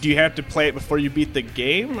 Wait, do you have to play it before you beat the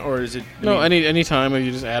game, or is it? No, any time if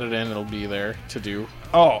you just add it in, it'll be there to do.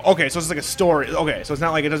 Oh, okay. So it's like a story. Okay, so it's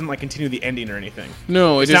not like it doesn't like continue the ending or anything.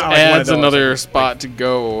 No, it It's just not like one of adds those, another spot to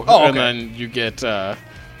go, Oh, and okay. then you get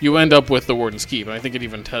you end up with the Warden's Keep, and I think it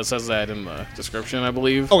even says that in the description, I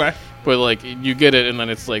believe. Okay. But like you get it, and then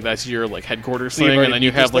it's like that's your like headquarters you've thing, already and then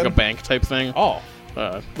you beat this have like then? a bank type thing. Oh.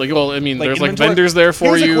 Well, I mean, Like there's like inventory- vendors there for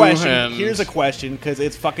Here's a you, question. and Here's a question, because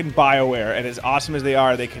it's fucking BioWare, and as awesome as they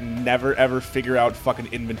are, they can never ever figure out fucking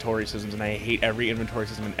inventory systems, and I hate every inventory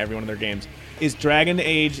system in every one of their games. Is Dragon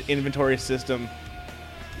Age inventory system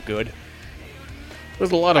good?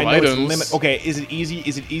 there's a lot of I know it's items. Okay, is it easy?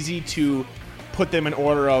 Is it easy to put them in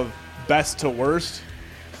order of best to worst?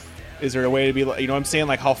 Is there a way to be like, you know what I'm saying,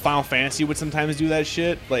 like how Final Fantasy would sometimes do that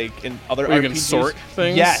shit, like in other Where RPGs? you can sort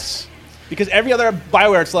things? Yes, because every other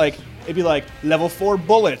BioWare, it's like it'd be like level 4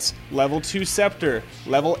 bullets, level 2 scepter,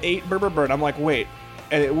 level 8 bird. I'm like, wait,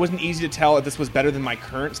 and it wasn't easy to tell if this was better than my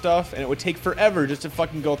current stuff, and it would take forever just to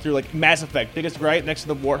fucking go through like Mass Effect, biggest gripe next to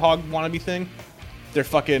the Warthog wannabe thing. They're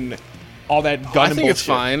fucking all that gun I and think it's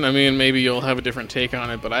bullshit. fine. I mean, maybe you'll have a different take on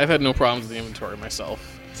it, but I've had no problems with the inventory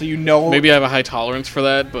myself. So you know, Maybe I have a high tolerance for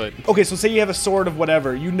that, but okay, so say you have a sword of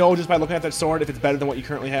whatever, you know just by looking at that sword if it's better than what you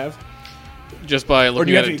currently have, just by or do looking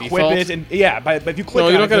you have at to it equip default. it? And yeah, but if you click No,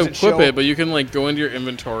 on you it, don't gotta does it equip show- it, but you can like go into your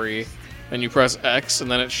inventory and you press X, and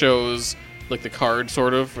then it shows like the card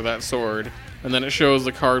sort of for that sword, and then it shows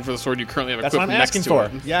the card for the sword you currently have That's what equipped I'm next asking to for.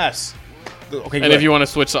 it. Yes. Okay, And if you want to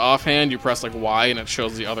switch to offhand, you press like Y, and it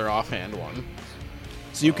shows the other offhand one.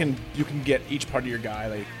 so you can get each part of your guy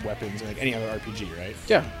like weapons like any other RPG, right?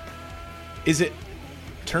 Yeah. Is it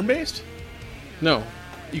turn-based? No.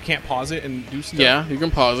 You can't pause it and do stuff. Yeah, you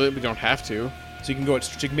can pause it, but you don't have to. So you can go.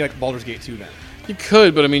 So you can be like Baldur's Gate 2 then. You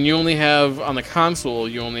could, but I mean, you only have on the console.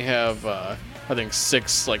 You only have, I think,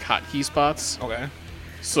 6 like hotkey spots. Okay.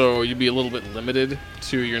 So you'd be a little bit limited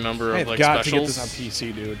to your number of I've like got specials. to get this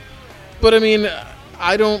on PC, dude. But I mean,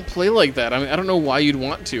 I don't play like that. I mean, I don't know why you'd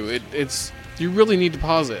want to. It's you really need to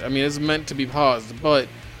pause it. I mean, it's meant to be paused, but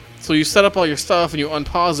so you set up all your stuff and you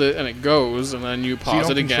unpause it and it goes, and then you So you pause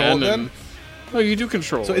don't it control again. it then? And no, you do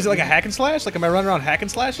control. So is it like a hack and slash? Like am I running around hack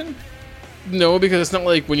and slashing? No, because it's not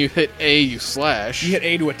like when you hit A, you slash. You hit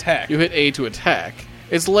A to attack. You hit A to attack.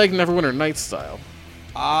 It's like Neverwinter Nights style,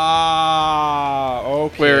 Ah,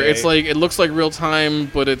 okay. where it's like it looks like real time,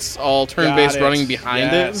 but it's all turn-based Got it. running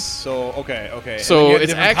behind Yes. it. So okay. And then So you have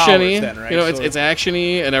it's different actiony, powers then, right? you know, So it's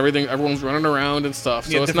actiony and everything. Everyone's running around and stuff.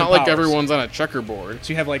 You So have it's not different like powers. everyone's on a checkerboard. So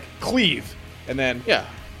you have like cleave, and then Yeah,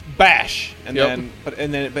 bash, and Yep.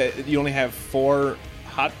 then but you only have 4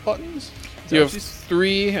 hot buttons. Is you that have what she's-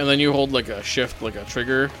 3, and then you hold like a shift, like a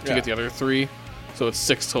trigger to Yeah. get the other 3. So it's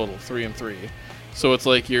 6 total, 3 and 3. So it's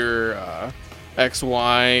like your X,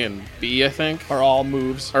 Y, and B, I think, are all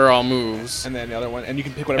moves, are all moves. and then the other one, and you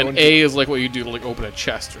can pick whatever And one. A is like what you do to like open a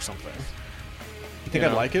chest or something. You think you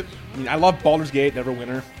I'd know. like it? I mean, I love Baldur's Gate,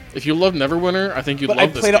 Neverwinter, If you love Neverwinter, I think you'd but I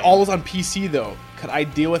love this played game. it always on PC though. Could I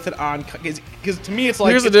deal with it on? Because to me, it's like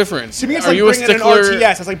Here's the difference. To me, it's Are like you a bringing an stickler?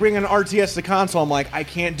 RTS. It's like bringing an RTS to the console. I'm like, I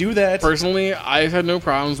can't do that. Personally, I've had no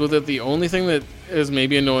problems with it. The only thing that is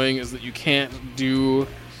maybe annoying is that you can't do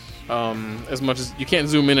as much as you can't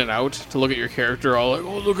zoom in and out to look at your character. All like,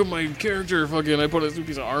 oh, look at my character! Fucking, I put a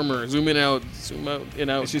piece of armor. Zoom in, out, zoom out, in,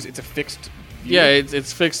 out. It's a fixed. View. Yeah,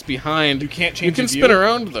 it's fixed behind. You can't You change can the spin view?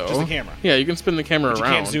 around though. Just the camera. Yeah, you can spin the camera But you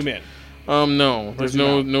around. can't zoom in. No, there's zoom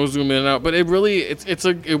no out. no zoom in and out. But it really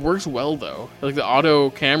it works well though. Like the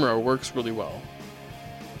auto camera works really well.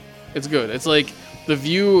 It's good. It's like the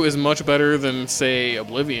view is much better than say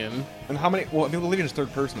Oblivion. And how many? Well, I mean, Oblivion is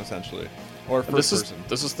third person essentially, or first person.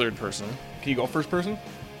 This is third person. Can you go first person?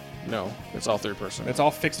 No, it's all third person. It's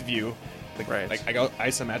all fixed view. Like, Right. Like I go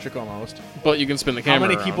isometric almost. But you can spin the How camera.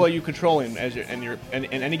 many people are around. you controlling as your in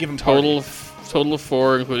any given party? Total of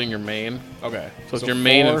 4, including your main. Okay. So it's your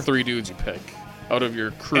main 4, and 3 dudes you pick out of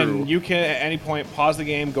your crew. And you can at any point pause the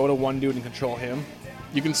game, go to one dude and control him.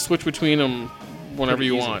 You can switch between them whenever Pretty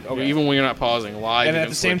you easy. want. Okay. Even when you're not pausing live. And you at can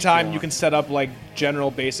the same switch if time, you want. can set up like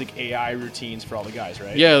general basic AI routines for all the guys,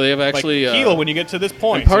 right? Yeah, they have Like actually heal when you get to this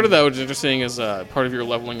point. And part of that, which is interesting, is part of your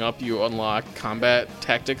leveling up, you unlock combat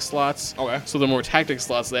tactic slots. Okay. So the more tactic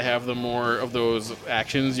slots they have, the more of those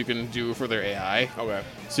actions you can do for their AI. Okay.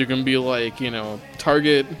 So you can be like,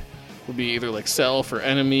 target would be either like self or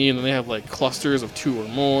enemy, and then they have like clusters of 2 or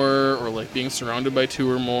more, or like being surrounded by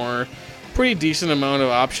 2 or more. Pretty decent amount of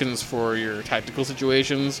options for your tactical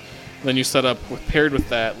situations. Then you set up paired with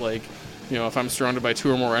that, like, if I'm surrounded by 2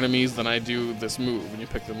 or more enemies, then I do this move, and you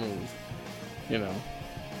pick the move.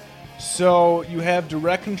 So you have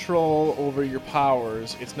direct control over your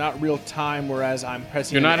powers. It's not real time, whereas I'm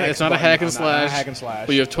pressing. You're not. an X It's not a button. hack and I'm slash. not a hack and slash.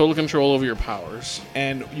 But you have total control over your powers,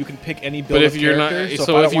 and you can pick any build. But if of you're not- character.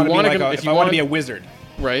 so if you want wanna to, com- like if if you I want to wanna- be a wizard,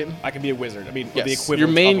 right? I can be a wizard. I mean, the Yes. equivalent. Your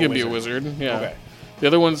main of can be a wizard. Yeah. Okay. The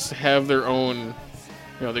other ones have their own.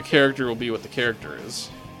 The character will be what the character is.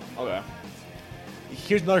 Okay.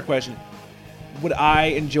 Here's another question: would I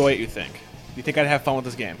enjoy it? You think? Do you think I'd have fun with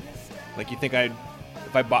this game? Like, you think I'd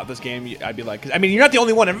if I bought this game, I'd be like, 'cause, I mean, you're not the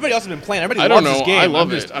only one. Everybody else has been playing. Everybody I don't loves know. this game. I love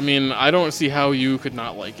I'm it. just- I mean, I don't see how you could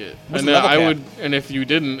not like it. What's And the level I cap? would, and if you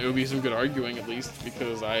didn't, it would be some good arguing at least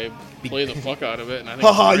because I play the fuck out of it. And I think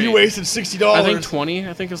Haha, it's you great. wasted $60. I think 20.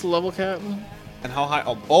 I think is the level cap And how high?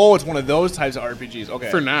 Oh, it's one of those types of RPGs. Okay.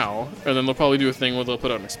 for now. And then they'll probably do a thing where they'll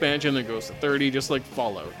put out an expansion that goes to 30, just like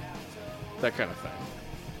Fallout, that kind of thing.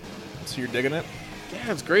 So you're digging it?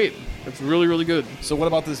 Yeah, it's great. It's really, really good. So what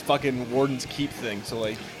about this fucking Warden's Keep thing? So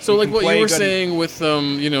like, So like can what play you were good- saying with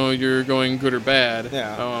you're going good or bad.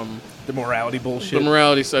 Yeah. The morality bullshit. The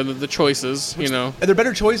morality side, the choices. Are there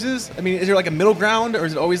better choices? I mean, is there like a middle ground, or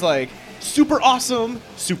is it always like super awesome,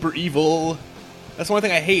 super evil? That's one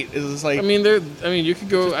thing I hate. Is it's like, I mean, you could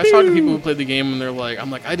go. I've talked to people who played the game, and they're like, "I'm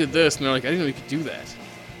like, I did this," and they're like, "I didn't know you could do that."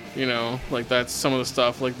 Like that's some of the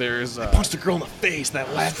stuff. Like there's punched a girl in the face and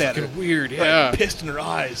I laughed at her. fucking weird, Like, yeah. pissed in her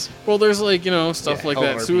eyes. Well, there's like stuff Yeah, like hell of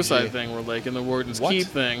that an suicide RPG. thing, where like in the Warden's What? Keep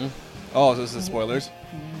thing. Oh, so this is spoilers.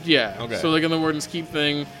 Yeah. Okay. So like in the Warden's Keep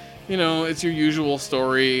thing, it's your usual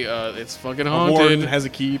story. It's fucking A warden haunted. has a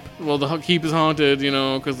keep. Well, the keep is haunted,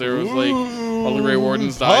 because there was like all the Grey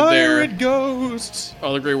Wardens died there. Pirate ghosts.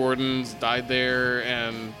 All the Grey Wardens died there,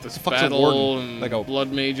 and this fuck's a battle warden? and Like a-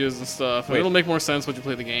 blood mages and stuff. And Wait. it'll make more sense once you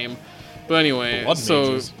play the game. But anyway, Blood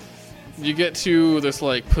so mages. you get to this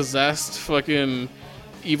like possessed fucking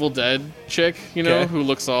Evil Dead chick, Okay. who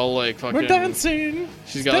looks all like fucking. We're dancing.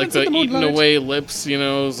 She's got like the Dancing in eaten moonlight. away lips,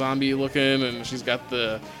 zombie looking, and she's got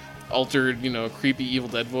the altered, creepy Evil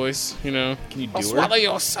Dead voice. Can you do I'll her? swallow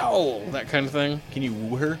your soul, that kind of thing. Can you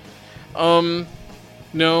woo her?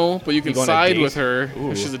 No, but you can go on a side date? with her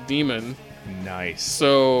Ooh. if she's a demon. Nice.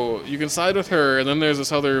 So you can side with her, and then there's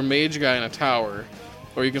this other mage guy in a tower,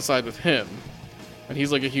 or you can side with him, and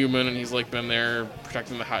he's like a human, and he's like been there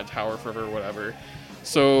protecting the high tower forever, or whatever.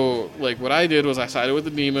 So like what I did was I sided with the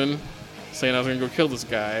demon, saying I was gonna go kill this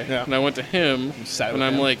guy, Yeah. and I went to him, You side and with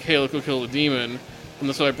I'm him? like, hey, let's go kill the demon,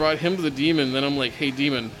 and so I brought him to the demon. And then I'm like, hey,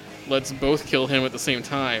 demon, let's both kill him at the same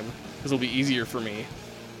time, because it'll be easier for me.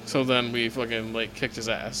 So then we fucking like kicked his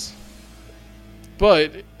ass.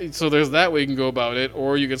 But so there's that way you can go about it,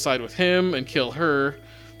 or you can side with him and kill her,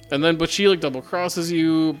 and then but she like double crosses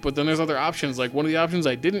you. But then there's other options. Like one of the options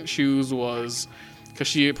I didn't choose was because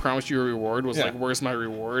she promised you a reward. Was Yeah. like, where's my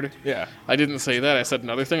reward? Yeah. I didn't say that. I said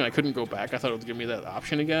another thing. I couldn't go back. I thought it would give me that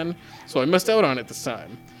option again, so I missed out on it this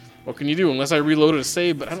time. What can you do unless I reloaded a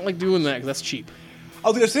save? But I don't like doing that because that's cheap. I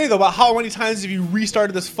was gonna say though, about how many times have you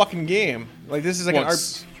restarted this fucking game? Like this is like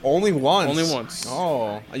Once. only once. Only once.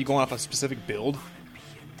 Oh, are you going off a specific build?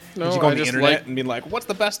 No, Did you go on I the just internet like and be like, "What's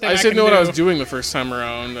the best thing?" I just didn't can know what I do? was doing the first time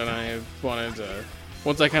around, and I wanted to.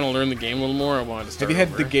 Once I kind of learned the game a little more, I wanted to start. Have you had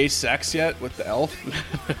over. the gay sex yet with the elf?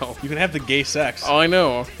 No. You can have the gay sex. Oh, I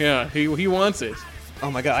know. Yeah, he wants it. Oh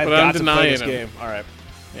my god, I've But I'm got to play denying this him. game. All right.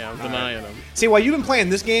 Yeah, I'm right. denying him. See, while you've been playing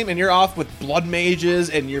this game and you're off with blood mages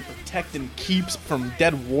and you're protecting keeps from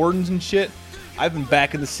dead wardens and shit, I've been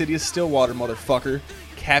back in the city of Stillwater, motherfucker,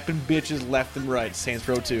 capping bitches left and right. Saints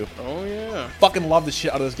Row 2. Oh yeah. Fucking love the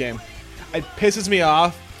shit out of this game. It pisses me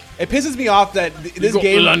off. It pisses me off that this You got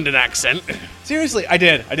game. London accent. Seriously, I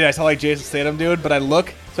did. I sound like Jason Statham, dude. But I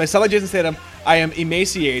look, so I sound like Jason Statham. I am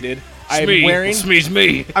emaciated. I am wearing.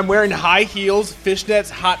 me. I'm wearing high heels, fishnets,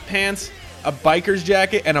 hot pants, a biker's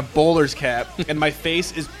jacket, and a bowler's cap. And my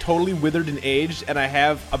face is totally withered and aged. And I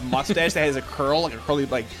have a mustache that has a curl, like a curly,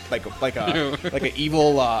 like an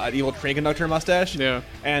evil train conductor mustache. Yeah.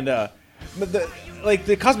 And but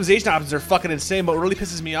the customization options are fucking insane. But what really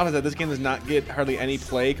pisses me off is that this game does not get hardly any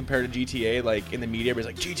play compared to GTA. Like in the media,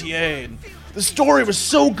 everybody's like GTA, and the story was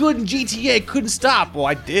so good in GTA, couldn't stop. Well,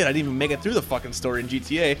 I did. I didn't even make it through the fucking story in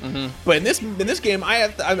GTA. But in this game,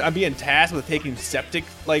 I'm being tasked with taking septic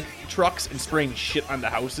like trucks and spraying shit onto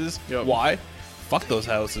houses. Yep. Why? Fuck those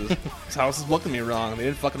houses. Those houses looked at me wrong. They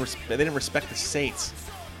didn't fucking they didn't respect the Saints.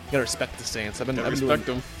 You gotta respect the Saints. I've been Respect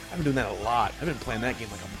doing, them. I've been doing that a lot. I've been playing that game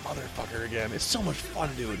like a motherfucker again. It's so much fun,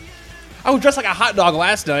 dude. I was dressed like a hot dog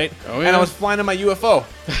last night, Oh, and yeah? I was flying in my UFO.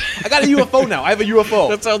 I got a UFO now. I have a UFO.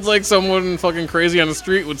 That sounds like someone fucking crazy on the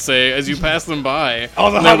street would say as you pass them by. I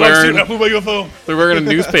was a and hot they're dog suit. wearing, I flew my UFO. they're wearing a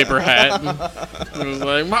newspaper hat. And it was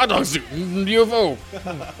like, hot dog suit, UFO.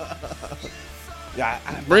 Yeah,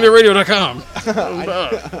 BringTheRadio.com.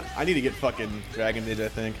 I need to get fucking Dragon Age, I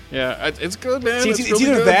think. Yeah, it's good, man. See, it's it's really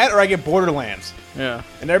either good. that or I get Borderlands. Yeah.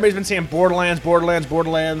 And everybody's been saying Borderlands,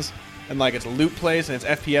 and like it's a loot place and it's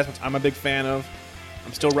FPS, which I'm a big fan of.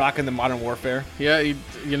 I'm still rocking the Modern Warfare. Yeah, you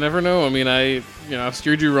never know. I mean, I've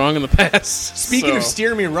steered you wrong in the past. Speaking of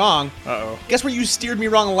steering me wrong, Uh-oh. guess where you steered me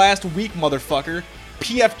wrong last week, motherfucker?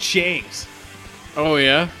 PF Chang's. Oh,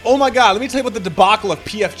 yeah? Oh my god, let me tell you about the debacle of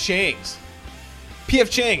PF Chang's. P.F.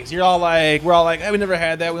 Chang's. We're all like, hey, we never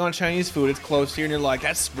had that. We want Chinese food. It's close here. And you're like,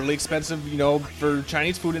 that's really expensive, for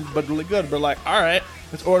Chinese food, but really good. We're like, all right,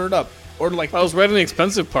 let's order it up. Order like, I was right in the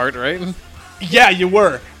expensive part, right? yeah, you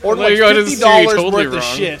were. Order like you go to the $50 store, totally worth of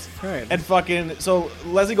wrong. shit. Right. And fucking, so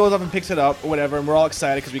Leslie goes up and picks it up or whatever, and we're all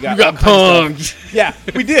excited because we got You got all kinds of stuff. punked. Yeah,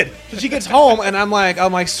 we did. So she gets home, and I'm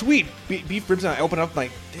like, sweet beef ribs. And I open up, I'm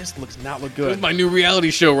like, this looks not look This is good. my new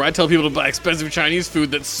reality show where I tell people to buy expensive Chinese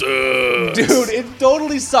food that sucks. Dude, it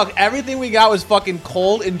totally sucked. Everything we got was fucking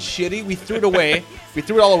cold and shitty. We threw it away. We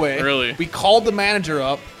threw it all away. Really? We called the manager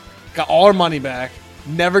up, got all our money back.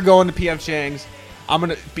 Never going to P.F. Chang's. I'm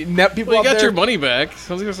gonna people Well, up you got there. your money back.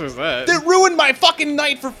 Something says that. It ruined my fucking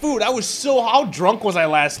night for food. I was so how drunk was I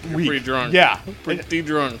last week? Pretty drunk. Yeah. Pretty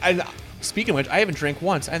drunk. And speaking of which, I haven't drank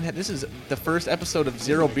once. This is the first episode of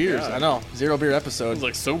Zero Beers. God. I know, Zero Beer episode. It's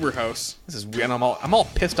like Sober House. This is weird. I'm all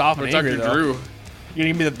pissed off Or and angry Dr. though. Drew. You gonna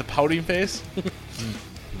give me the pouting face?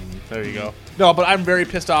 There you go. No, but I'm very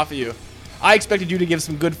pissed off at you. I expected you to give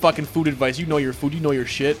some good fucking food advice. You know your food. You know your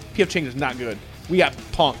shit. P.F. Chang's is not good. We got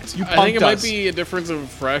punked. You punked I think it might us. be a difference of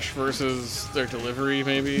fresh versus their delivery,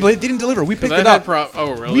 maybe. But it didn't deliver. We picked I it had up.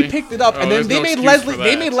 oh, really? We picked it up, Oh, and then there's they no made excuse Leslie. for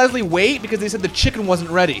They that. made Leslie wait because they said the chicken wasn't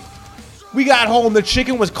ready. We got home, the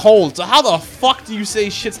chicken was cold. So how the fuck do you say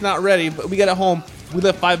shit's not ready? But we got it home. We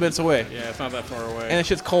live 5 minutes away, Yeah, it's not that far away. and the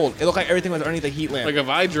shit's cold. It looked like everything was underneath the heat lamp. Like if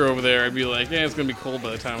I drove there, I'd be like, yeah, it's gonna be cold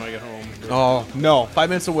by the time I get home. Oh no! 5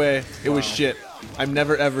 minutes away, it was shit. I'm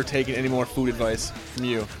never ever taking any more food advice from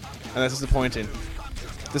you, and that's disappointing.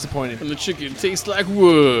 Disappointing. And the chicken tastes like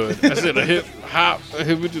wood. I said a hip hop, a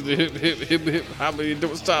hip to the hip hop, but you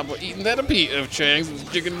don't stop eating that a P.F. Chang's.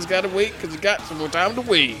 The chicken's gotta wait because you got some more time to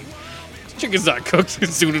wait. Chicken's not cooked and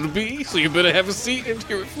soon it'll be, so you better have a seat and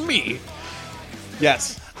hear it from me.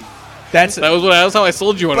 Yes, that's. That was how I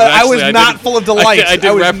sold you on But it. I was actually. not full of delight. I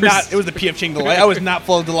did was reference not. It was the P.F. Chang delight. I was not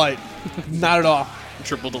full of delight. Not at all.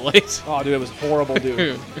 triple delight. Oh, dude, it was horrible,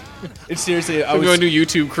 dude. It's seriously. I I'm was. going to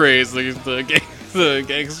YouTube craze, the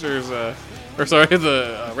gangsters, the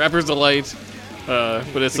rappers delight,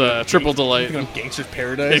 but it's triple delight. You know, Gangster's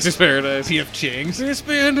Paradise. Gangsters Paradise. P.F. Chang's. We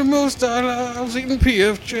spend the most our lives eating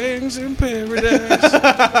P.F. Chang's in paradise.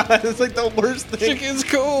 It's like the worst thing. Chicken's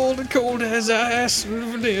cold and cold as ice,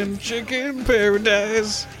 living in chicken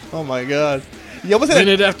paradise. Oh my god. You almost had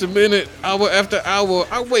Minute after minute, hour after hour,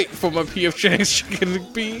 I wait for my P.F. Chang's chicken to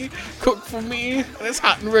be cooked for me, and it's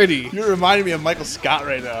hot and ready. You're reminding me of Michael Scott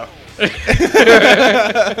right now.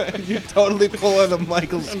 You're totally pulling a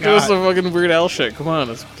Michael I'm doing Scott. some fucking Weird Al shit. Come on,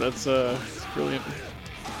 that's it's brilliant.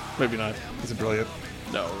 Maybe not. It's brilliant.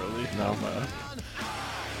 No, really. No.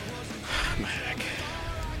 I'm a hack.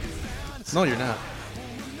 No, you're not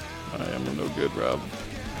I am no good, Rob.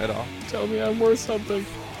 at all. Tell me I'm worth something.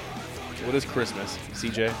 What is Christmas,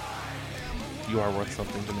 CJ? You are worth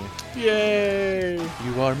something to me. Yay!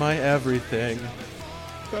 You are my everything.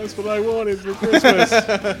 That's what I wanted for Christmas.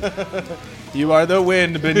 You are the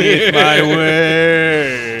wind beneath my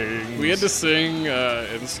wings. We had to sing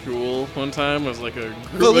in school one time. It was like a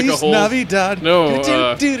group, Feliz like a whole. Navidad. No,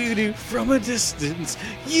 Do-do-do-do-do. From a distance,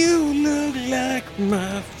 you look like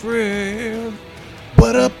my friend.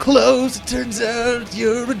 But up close, it turns out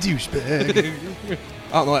you're a douchebag.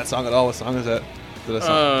 I don't know that song at all. What song is that? Is it a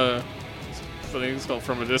song? I think it's called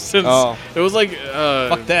From a Distance. Oh. It was like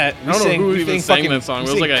Fuck that. I don't know who even sang that song. It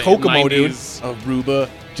was like a Kokomo, dude. 90s. Aruba,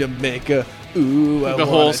 Jamaica. Ooh, I The wanna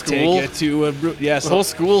whole take school? you to Aruba. Yeah, The whole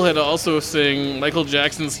school had to also sing Michael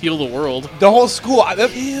Jackson's "Heal the World." the whole school. Do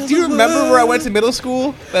you remember where I went to middle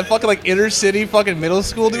school? That fucking like inner city fucking middle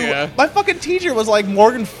school, dude. Yeah. My fucking teacher was like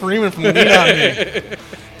Morgan Freeman from Lean on Me.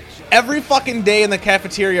 Every fucking day in the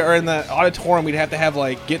cafeteria or in the auditorium, we'd have to have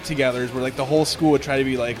like get-togethers where like the whole school would try to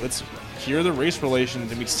be like, let's hear the race relations,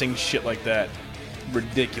 and we'd sing shit like that.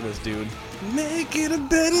 Ridiculous, dude. Make it a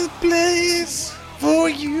better place for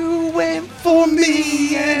you and for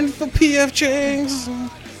me and for P.F. Chang's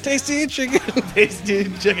Tasty chicken. tasty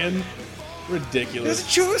chicken. Ridiculous. There's a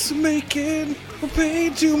choice we're making. We're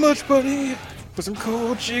paying too much money for some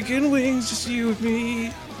cold chicken wings, just you and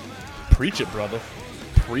me. Preach it, brother.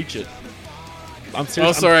 Preach it. I'm Oh,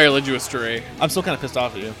 serious. sorry, I led you astray. I'm still kind of pissed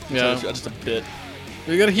off at you. Yeah. Just a bit.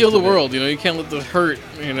 You gotta heal the world, you can't let the hurt,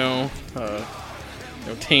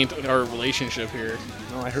 taint our relationship here.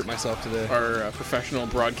 No, I hurt myself today. Our professional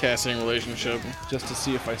broadcasting relationship. Just to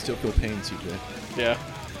see if I still feel pain, CJ. Yeah.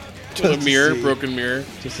 Just With a to mirror, see. broken mirror.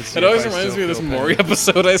 Just to see It if always I reminds still me of this feel Maury pain.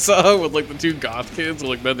 episode I saw with like the two goth kids who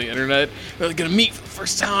like met on the internet. They're like, gonna meet for the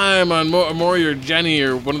first time on Maury or Jenny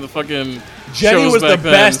or one of the fucking Jenny shows was the back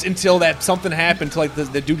then. best until that something happened. Till like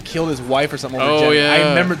the dude killed his wife or something. Over Oh, Jenny. yeah, I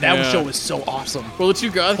remember that yeah. show was so awesome. Well, the two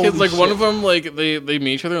goth kids, Holy like one shit. of them, like they meet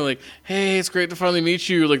each other, and like, hey, it's great to finally meet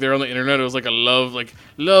you. Like they're on the internet. It was like a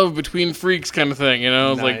love between freaks kind of thing. You know,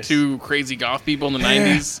 it was like Nice. two crazy goth people in the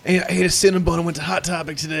 '90s. I ate a Cinnabon and went to Hot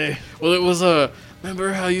Topic today. Well, it was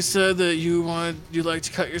remember how you said that you like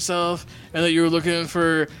to cut yourself, and that you were looking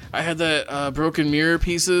for? I had that broken mirror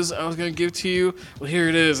pieces I was gonna give to you. Well, here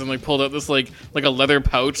it is, and like pulled out this like a leather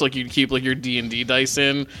pouch like you'd keep like your D&D dice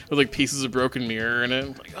in with like pieces of broken mirror in it.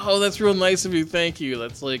 Like, oh, that's real nice of you. Thank you.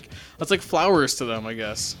 That's like flowers to them, I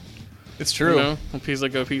guess. It's true. You know, a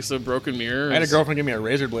piece of broken mirror. I had a girlfriend give me a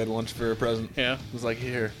razor blade once for a present. Yeah. It was like,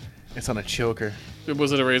 here, it's on a choker.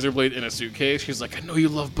 Was it a razor blade in a suitcase? She's like, I know you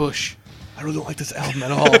love Bush. I really don't like this album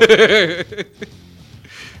at all.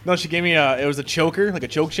 No, she gave me it was a choker, like a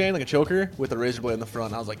choke chain, like a choker with a razor blade in the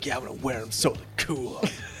front. I was like, yeah, I'm gonna wear them so cool.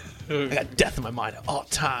 I got death in my mind at all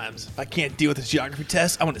times. If I can't deal with this geography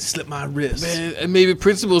test, I'm gonna slip my wrist. Man, and maybe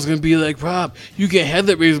Principal's gonna be like, Rob, you can't have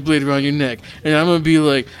that razor blade around your neck. And I'm gonna be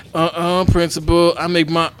like, Principal, I make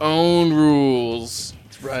my own rules.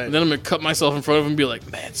 That's right. And then I'm gonna cut myself in front of him and be like,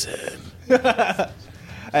 Manson.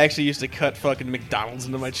 I actually used to cut fucking McDonald's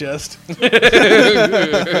into my chest.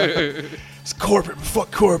 It's corporate, but fuck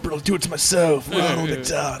corporate. I'll do it to myself. Ronald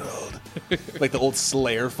McDonald. Like the old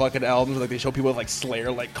Slayer fucking albums, like they show people with like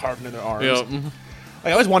Slayer like carved in their arms. Yep. Like,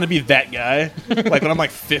 I always wanted to be that guy. Like when I'm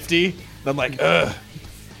like 50, and I'm like, I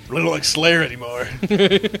really don't like Slayer anymore.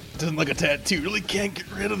 Doesn't like a tattoo. Really can't get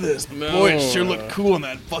rid of this. But No. boy, it sure looked cool in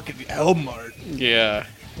that fucking album art. Yeah.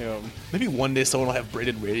 Yep. Maybe one day someone will have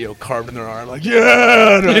Braided Radio carved in their arm. Like,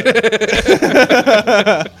 yeah!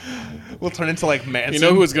 We'll turn into like Manson. You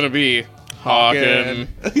know who it's gonna be? Hawken.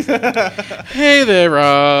 Hawken. Hey there,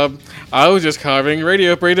 Rob. I was just carving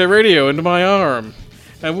braided radio into my arm.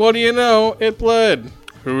 And what do you know? It bled.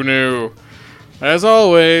 Who knew? As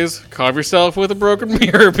always, carve yourself with a broken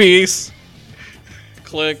mirror piece.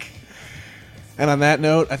 Click. And on that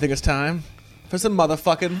note, I think it's time for some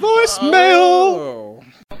motherfucking voicemail. Oh.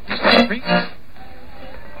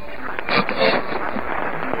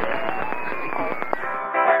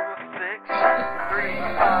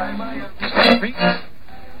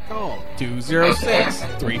 Call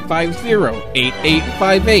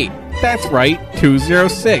 206-350-8858. That's right,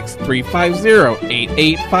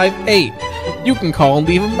 206-350-8858. You can call and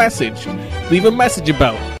leave a message. Leave a message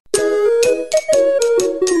about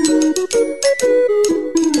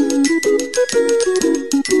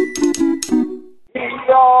We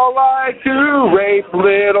all like to rape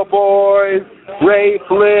little boys, rape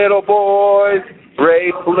little boys,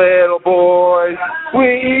 rape little boys.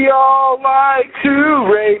 We all like to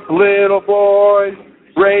rape little boys,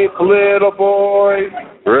 rape little boys,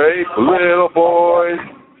 rape little boys.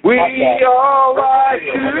 We all like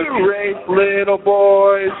to rape little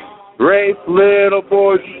boys, rape little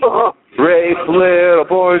boys, rape little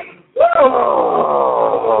boys.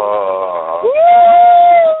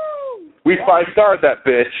 We 5-starred that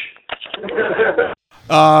bitch.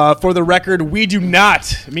 For the record, we do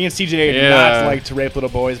not, me and CJ do Yeah. not like to rape little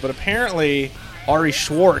boys, but apparently Ari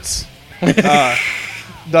Schwartz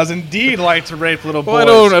does indeed like to rape little boys.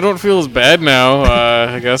 Well, I don't feel as bad now.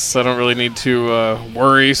 I guess I don't really need to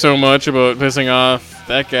worry so much about pissing off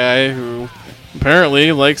that guy who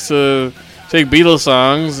apparently likes to take Beatles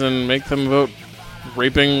songs and make them about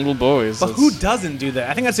raping little boys. But who doesn't do that?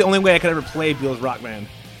 I think that's the only way I could ever play Beatles Rock Band.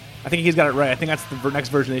 I think he's got it right. I think that's the next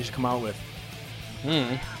version they should come out with.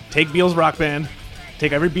 Take Beatles Rock Band,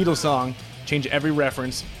 take every Beatles song, change every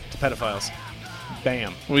reference to pedophiles.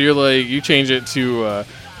 Bam. Well, you change it to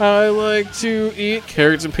I like to eat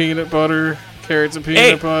carrots and peanut butter, carrots and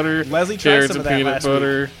peanut butter, Leslie tried carrots some of and that peanut last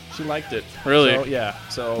butter. week. She liked it. Really? So, yeah.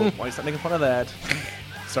 So why don't you stop making fun of that?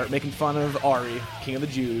 Start making fun of Ari, King of the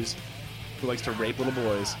Jews, who likes to rape little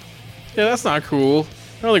boys. Yeah, that's not cool.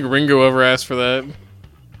 I don't think Ringo ever asked for that.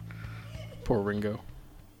 Poor Ringo.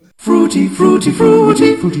 Fruity, fruity,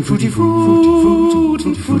 fruity, fruity, fruity,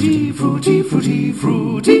 fruity, fruity, fruity, fruity,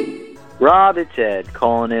 fruity. Rob, it's Ed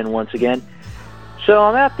calling in once again. So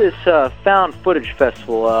I'm at this found footage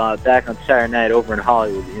festival back on Saturday night over in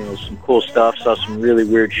Hollywood. You know, some cool stuff, saw some really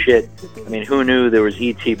weird shit. I mean, who knew there was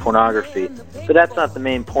ET pornography? But that's not the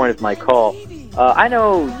main point of my call. I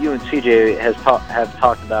know you and CJ have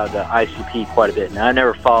talked about ICP quite a bit, and I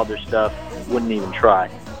never followed their stuff, wouldn't even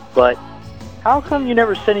try. But how come you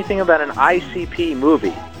never said anything about an ICP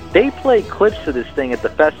movie? They play clips of this thing at the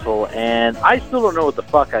festival, and I still don't know what the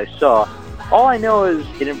fuck I saw. All I know is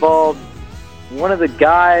it involved one of the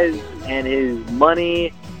guys and his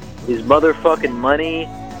money, his motherfucking money,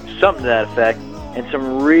 something to that effect. and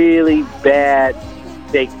some really bad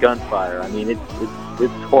fake gunfire. I mean,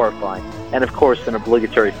 it's horrifying. And, of course, an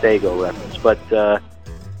obligatory Faygo reference. But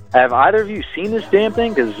have either of you seen this damn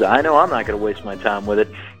thing? Because I know I'm not going to waste my time with it.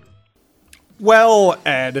 Well,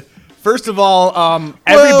 Ed, first of all,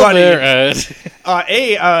 everybody... Well, there,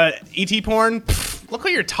 Ed. E.T. porn? Pfft, look who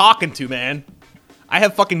you're talking to, man. I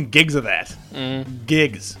have fucking gigs of that.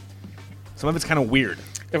 Gigs. Some of it's kind of weird.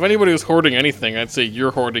 If anybody was hoarding anything, I'd say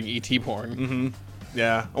you're hoarding ET porn.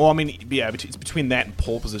 Yeah. Well, I mean, yeah, it's between that and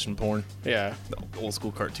pole position porn. Yeah. The old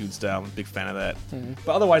school cartoon style. I'm a big fan of that.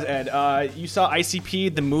 But otherwise, Ed, you saw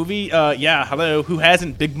ICP, the movie? Yeah, hello. Who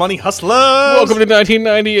hasn't? Big Money Hustlers! Welcome to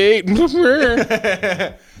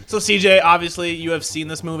 1998. So, CJ, obviously, you have seen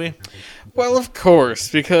this movie? Well, of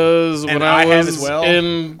course, because when And I I have was as well.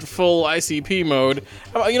 in full ICP mode,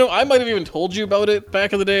 I might have even told you about it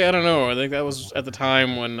back in the day. I don't know. I think that was at the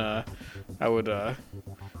time when I would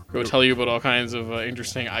go tell you about all kinds of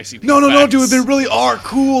interesting ICP No, facts. dude, they really are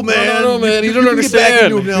cool, man. No, man, you don't can get back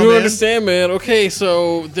understand. into them now, You don't man. understand, man. Okay,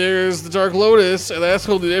 so there's the Dark Lotus, and that's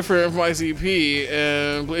totally different from ICP.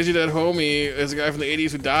 And Blazing Dead Homie is a guy from the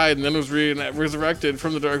 80s who died and then was resurrected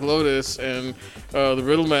from the Dark Lotus. And the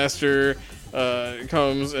Riddle Master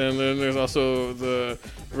comes, and then there's also the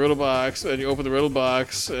Riddle Box, and you open the Riddle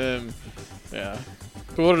Box, and yeah.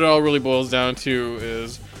 But what it all really boils down to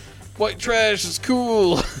is white trash is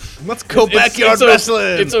cool. Let's go backyard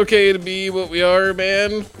wrestling. It's okay to be what we are,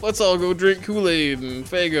 man. Let's all go drink Kool-Aid and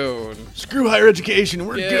Faygo and Screw higher education.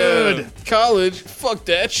 We're good. College, fuck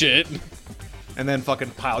that shit. And then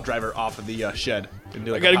fucking pile driver off of the shed. And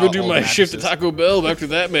do I like gotta a go pile do of my mattresses. shift at Taco Bell after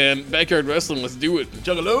that, man. Backyard wrestling, let's do it.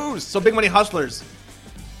 Juggalos. So Big Money Hustlers.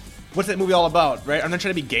 What's that movie all about, right? Aren't they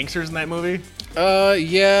trying to be gangsters in that movie?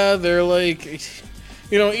 Yeah, they're like,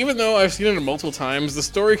 even though I've seen it multiple times, the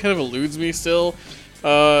story kind of eludes me still.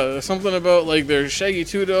 Something about like there's Shaggy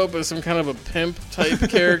Two Dope as some kind of a pimp type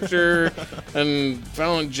character, and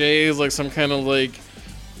Violent J is like some kind of like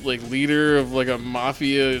leader of like a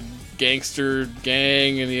mafia gangster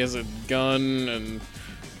gang, and he has a gun,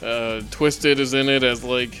 and Twisted is in it as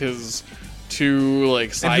like his two like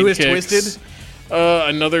sidekicks. And who is Twisted?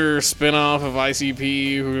 Another spin-off of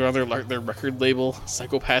ICP, who are their record label,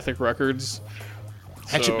 Psychopathic Records.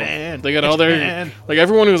 Hatchet Man. They got all Hatchet their Man. like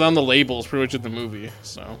everyone who was on the label is pretty much in the movie.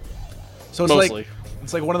 So So it's mostly.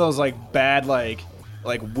 it's like one of those like bad like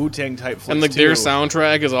Wu-Tang type flicks And like too. their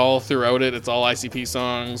soundtrack is all throughout it. It's all ICP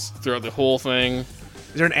songs throughout the whole thing. Is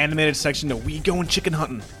there an animated section to We Going Chicken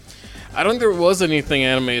Hunting? I don't think there was anything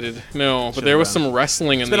animated. No, but Should've there was been. some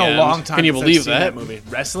wrestling in It's the been a end. long time Can you since believe I've seen that? movie.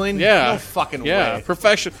 Wrestling? Yeah. No fucking Yeah, way.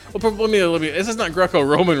 professional. Well, let me. This is not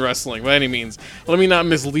Greco-Roman wrestling by any means. Let me not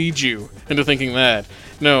mislead you into thinking that.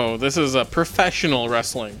 No, this is a professional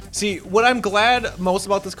wrestling. See, what I'm glad most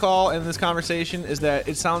about this call and this conversation is that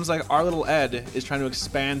it sounds like our little Ed is trying to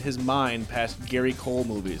expand his mind past Gary Cole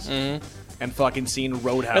movies. And fucking seeing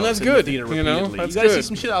Roadhouse And that's in good, the theater you know? repeatedly. That's you gotta see good.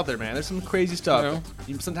 some shit out there, man. There's some crazy stuff.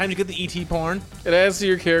 Sometimes you get the E.T. porn. It adds to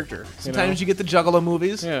your character. Sometimes you get the Juggalo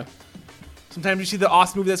movies. Yeah. Sometimes you see the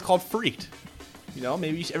awesome movie that's called Freaked.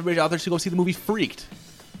 Maybe everybody out there should go see the movie Freaked.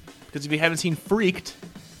 Because if you haven't seen Freaked,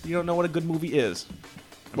 you don't know what a good movie is.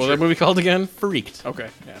 What was that movie called again? Freaked. Okay.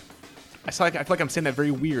 Yeah. I feel like I'm saying that very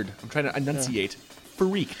weird. I'm trying to enunciate.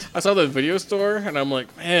 Freaked. I saw the video store and I'm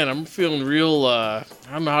like, man, I'm feeling real. I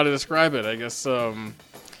don't know how to describe it. I guess. I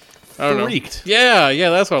don't know. Freaked. Yeah,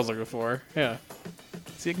 that's what I was looking for. Yeah.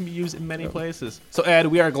 See, it can be used in many places. So, Ed,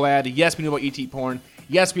 we are glad. Yes, we know about E.T. porn.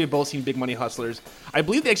 Yes, we have both seen Big Money Hustlers. I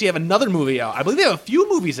believe they actually have another movie out. I believe they have a few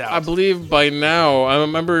movies out. I believe by now. I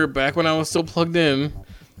remember back when I was still plugged in.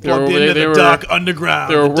 Plugged into the Duck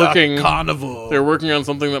Underground. They were the working. Duck Carnival. They were working on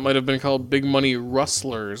something that might have been called Big Money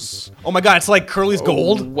Rustlers. Oh my God! It's like Curly's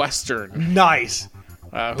Gold. Western. Nice. Who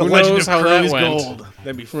The Legend knows of how Curly's that went? Gold.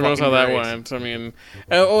 That'd be Who knows how fucking that great. went? I mean,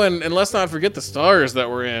 and let's not forget the stars that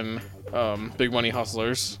were in Big Money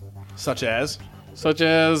Hustlers, Such as such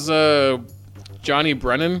as Johnny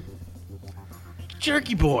Brennan,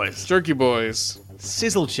 Jerky Boys, Jerky Boys.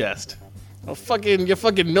 Sizzle Chest. Oh, you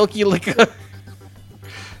fucking milky liquor.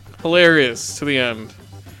 Hilarious to the end.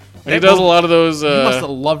 And he That does a movie- lot of those. You must have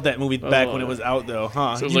loved that movie back a when it lot. was out, though,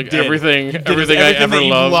 huh? So it was You like did. everything You did I everything ever that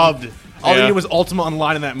you loved. All you Yeah. did was Ultima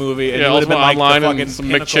Online in that movie, and Yeah, it would have Ultima been like Online the fucking and some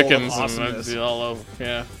pinnacle of McChickens, and awesomeness. I'd be all over.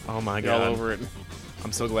 Yeah, Oh my be all God! over it.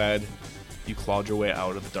 I'm so glad you clawed your way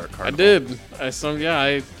out of the dark I carnival. did. I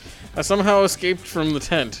somehow escaped from the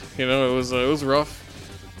tent. It was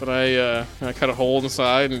rough, but I cut a hole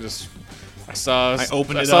inside and just I saw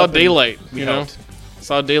daylight. we You know, helped.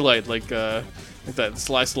 saw daylight like that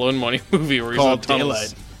Sly Stallone money movie where he's Called on tunnels.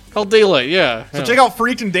 Daylight. Called Daylight, yeah. So check out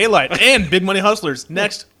Freaked and Daylight and Big Money Hustlers.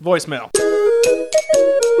 Next voicemail.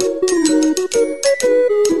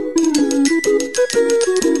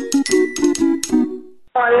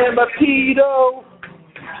 I am a pedo.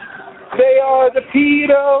 They are the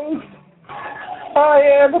pedos. I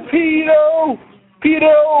am a pedo.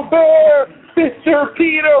 Pedo bear. Mr.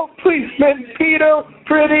 Pedo. Policeman Pedo.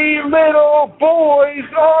 Pretty little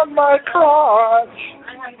boys on my crotch.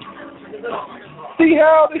 See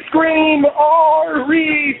how they scream,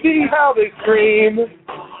 R.E. See how they scream.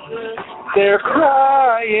 They're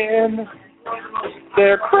crying.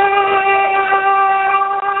 They're crying.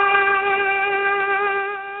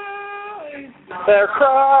 They're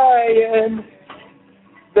crying.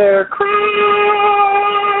 They're crying.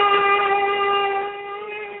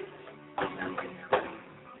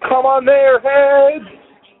 Come on their heads.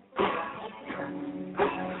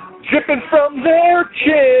 Dripping from their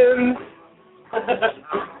chins.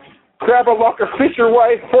 Grab a locker, Fisher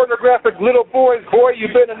wife, pornographic little boys. Boy,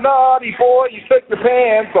 you've been a naughty boy. You took the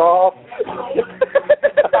pants off.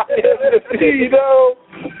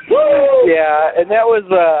 Yeah, and that was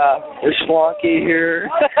Schlonky here.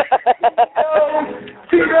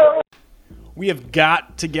 We have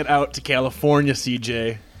got to get out to California,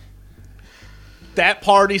 CJ. That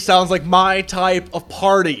party sounds like my type of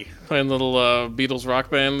party. Playing little Beatles rock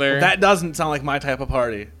band there. That doesn't sound like my type of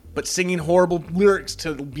party. But singing horrible lyrics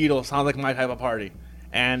to the Beatles sounds like my type of party.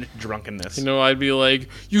 And drunkenness. You know, I'd be like,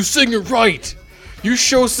 you sing it right. You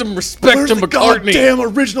show some respect Where's to the McCartney. goddamn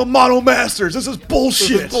original Mono Masters? This is bullshit.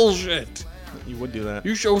 This is bullshit. You would do that.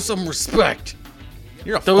 You show some respect.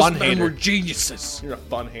 You're a Those fun men hater. were geniuses. You're a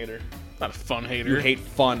fun hater. Not a fun hater. You hate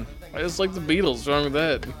fun. I just like the Beatles. What's wrong with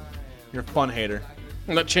that? You're a fun hater.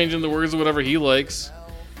 I'm not changing the words of whatever he likes.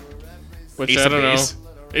 Which Ace I of don't Base. know.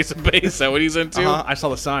 Ace of Base, is that what he's into? I saw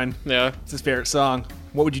the sign. Yeah. It's his favorite song.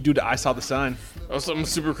 What would you do to I Saw the Sign? Oh, something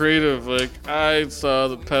super creative. Like, I saw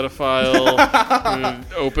the pedophile.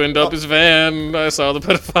 Opened up his van. I saw the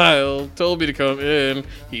pedophile. Told me to come in.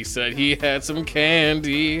 He said he had some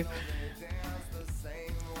candy.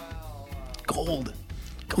 Gold.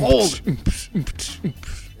 Gold.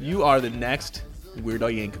 You are the next Weird Al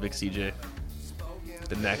Yankovic, CJ.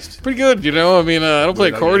 The next. Pretty good, you know? I mean, I don't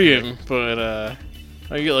play Weird Al accordion, but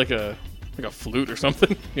I get like a flute or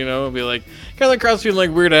something, you know? It'd be like, kind of like cross between like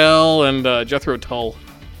Weird Al and Jethro Tull.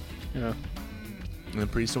 You know? And then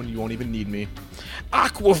pretty soon you won't even need me.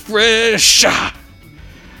 Aquafresh!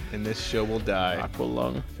 And this show will die.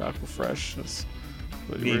 Aqualung, Aquafresh. That's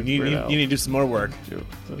what You Weird need Al to do some more work. do.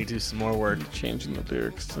 You need to do some more work. Changing the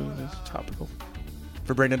lyrics to this topical.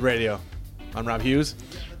 For Brain Dead Radio, I'm Rob Hughes.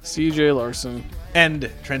 CJ Larson. End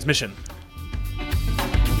transmission.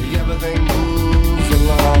 Everything moves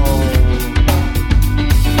along.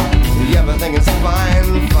 Everything is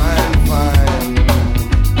fine, fine, fine.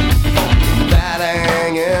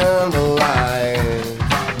 Batting in the light.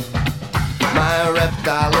 My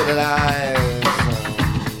reptile little eyes.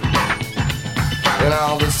 And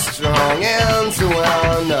all the strong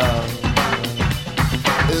intuition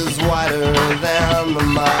is wider than the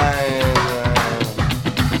mind.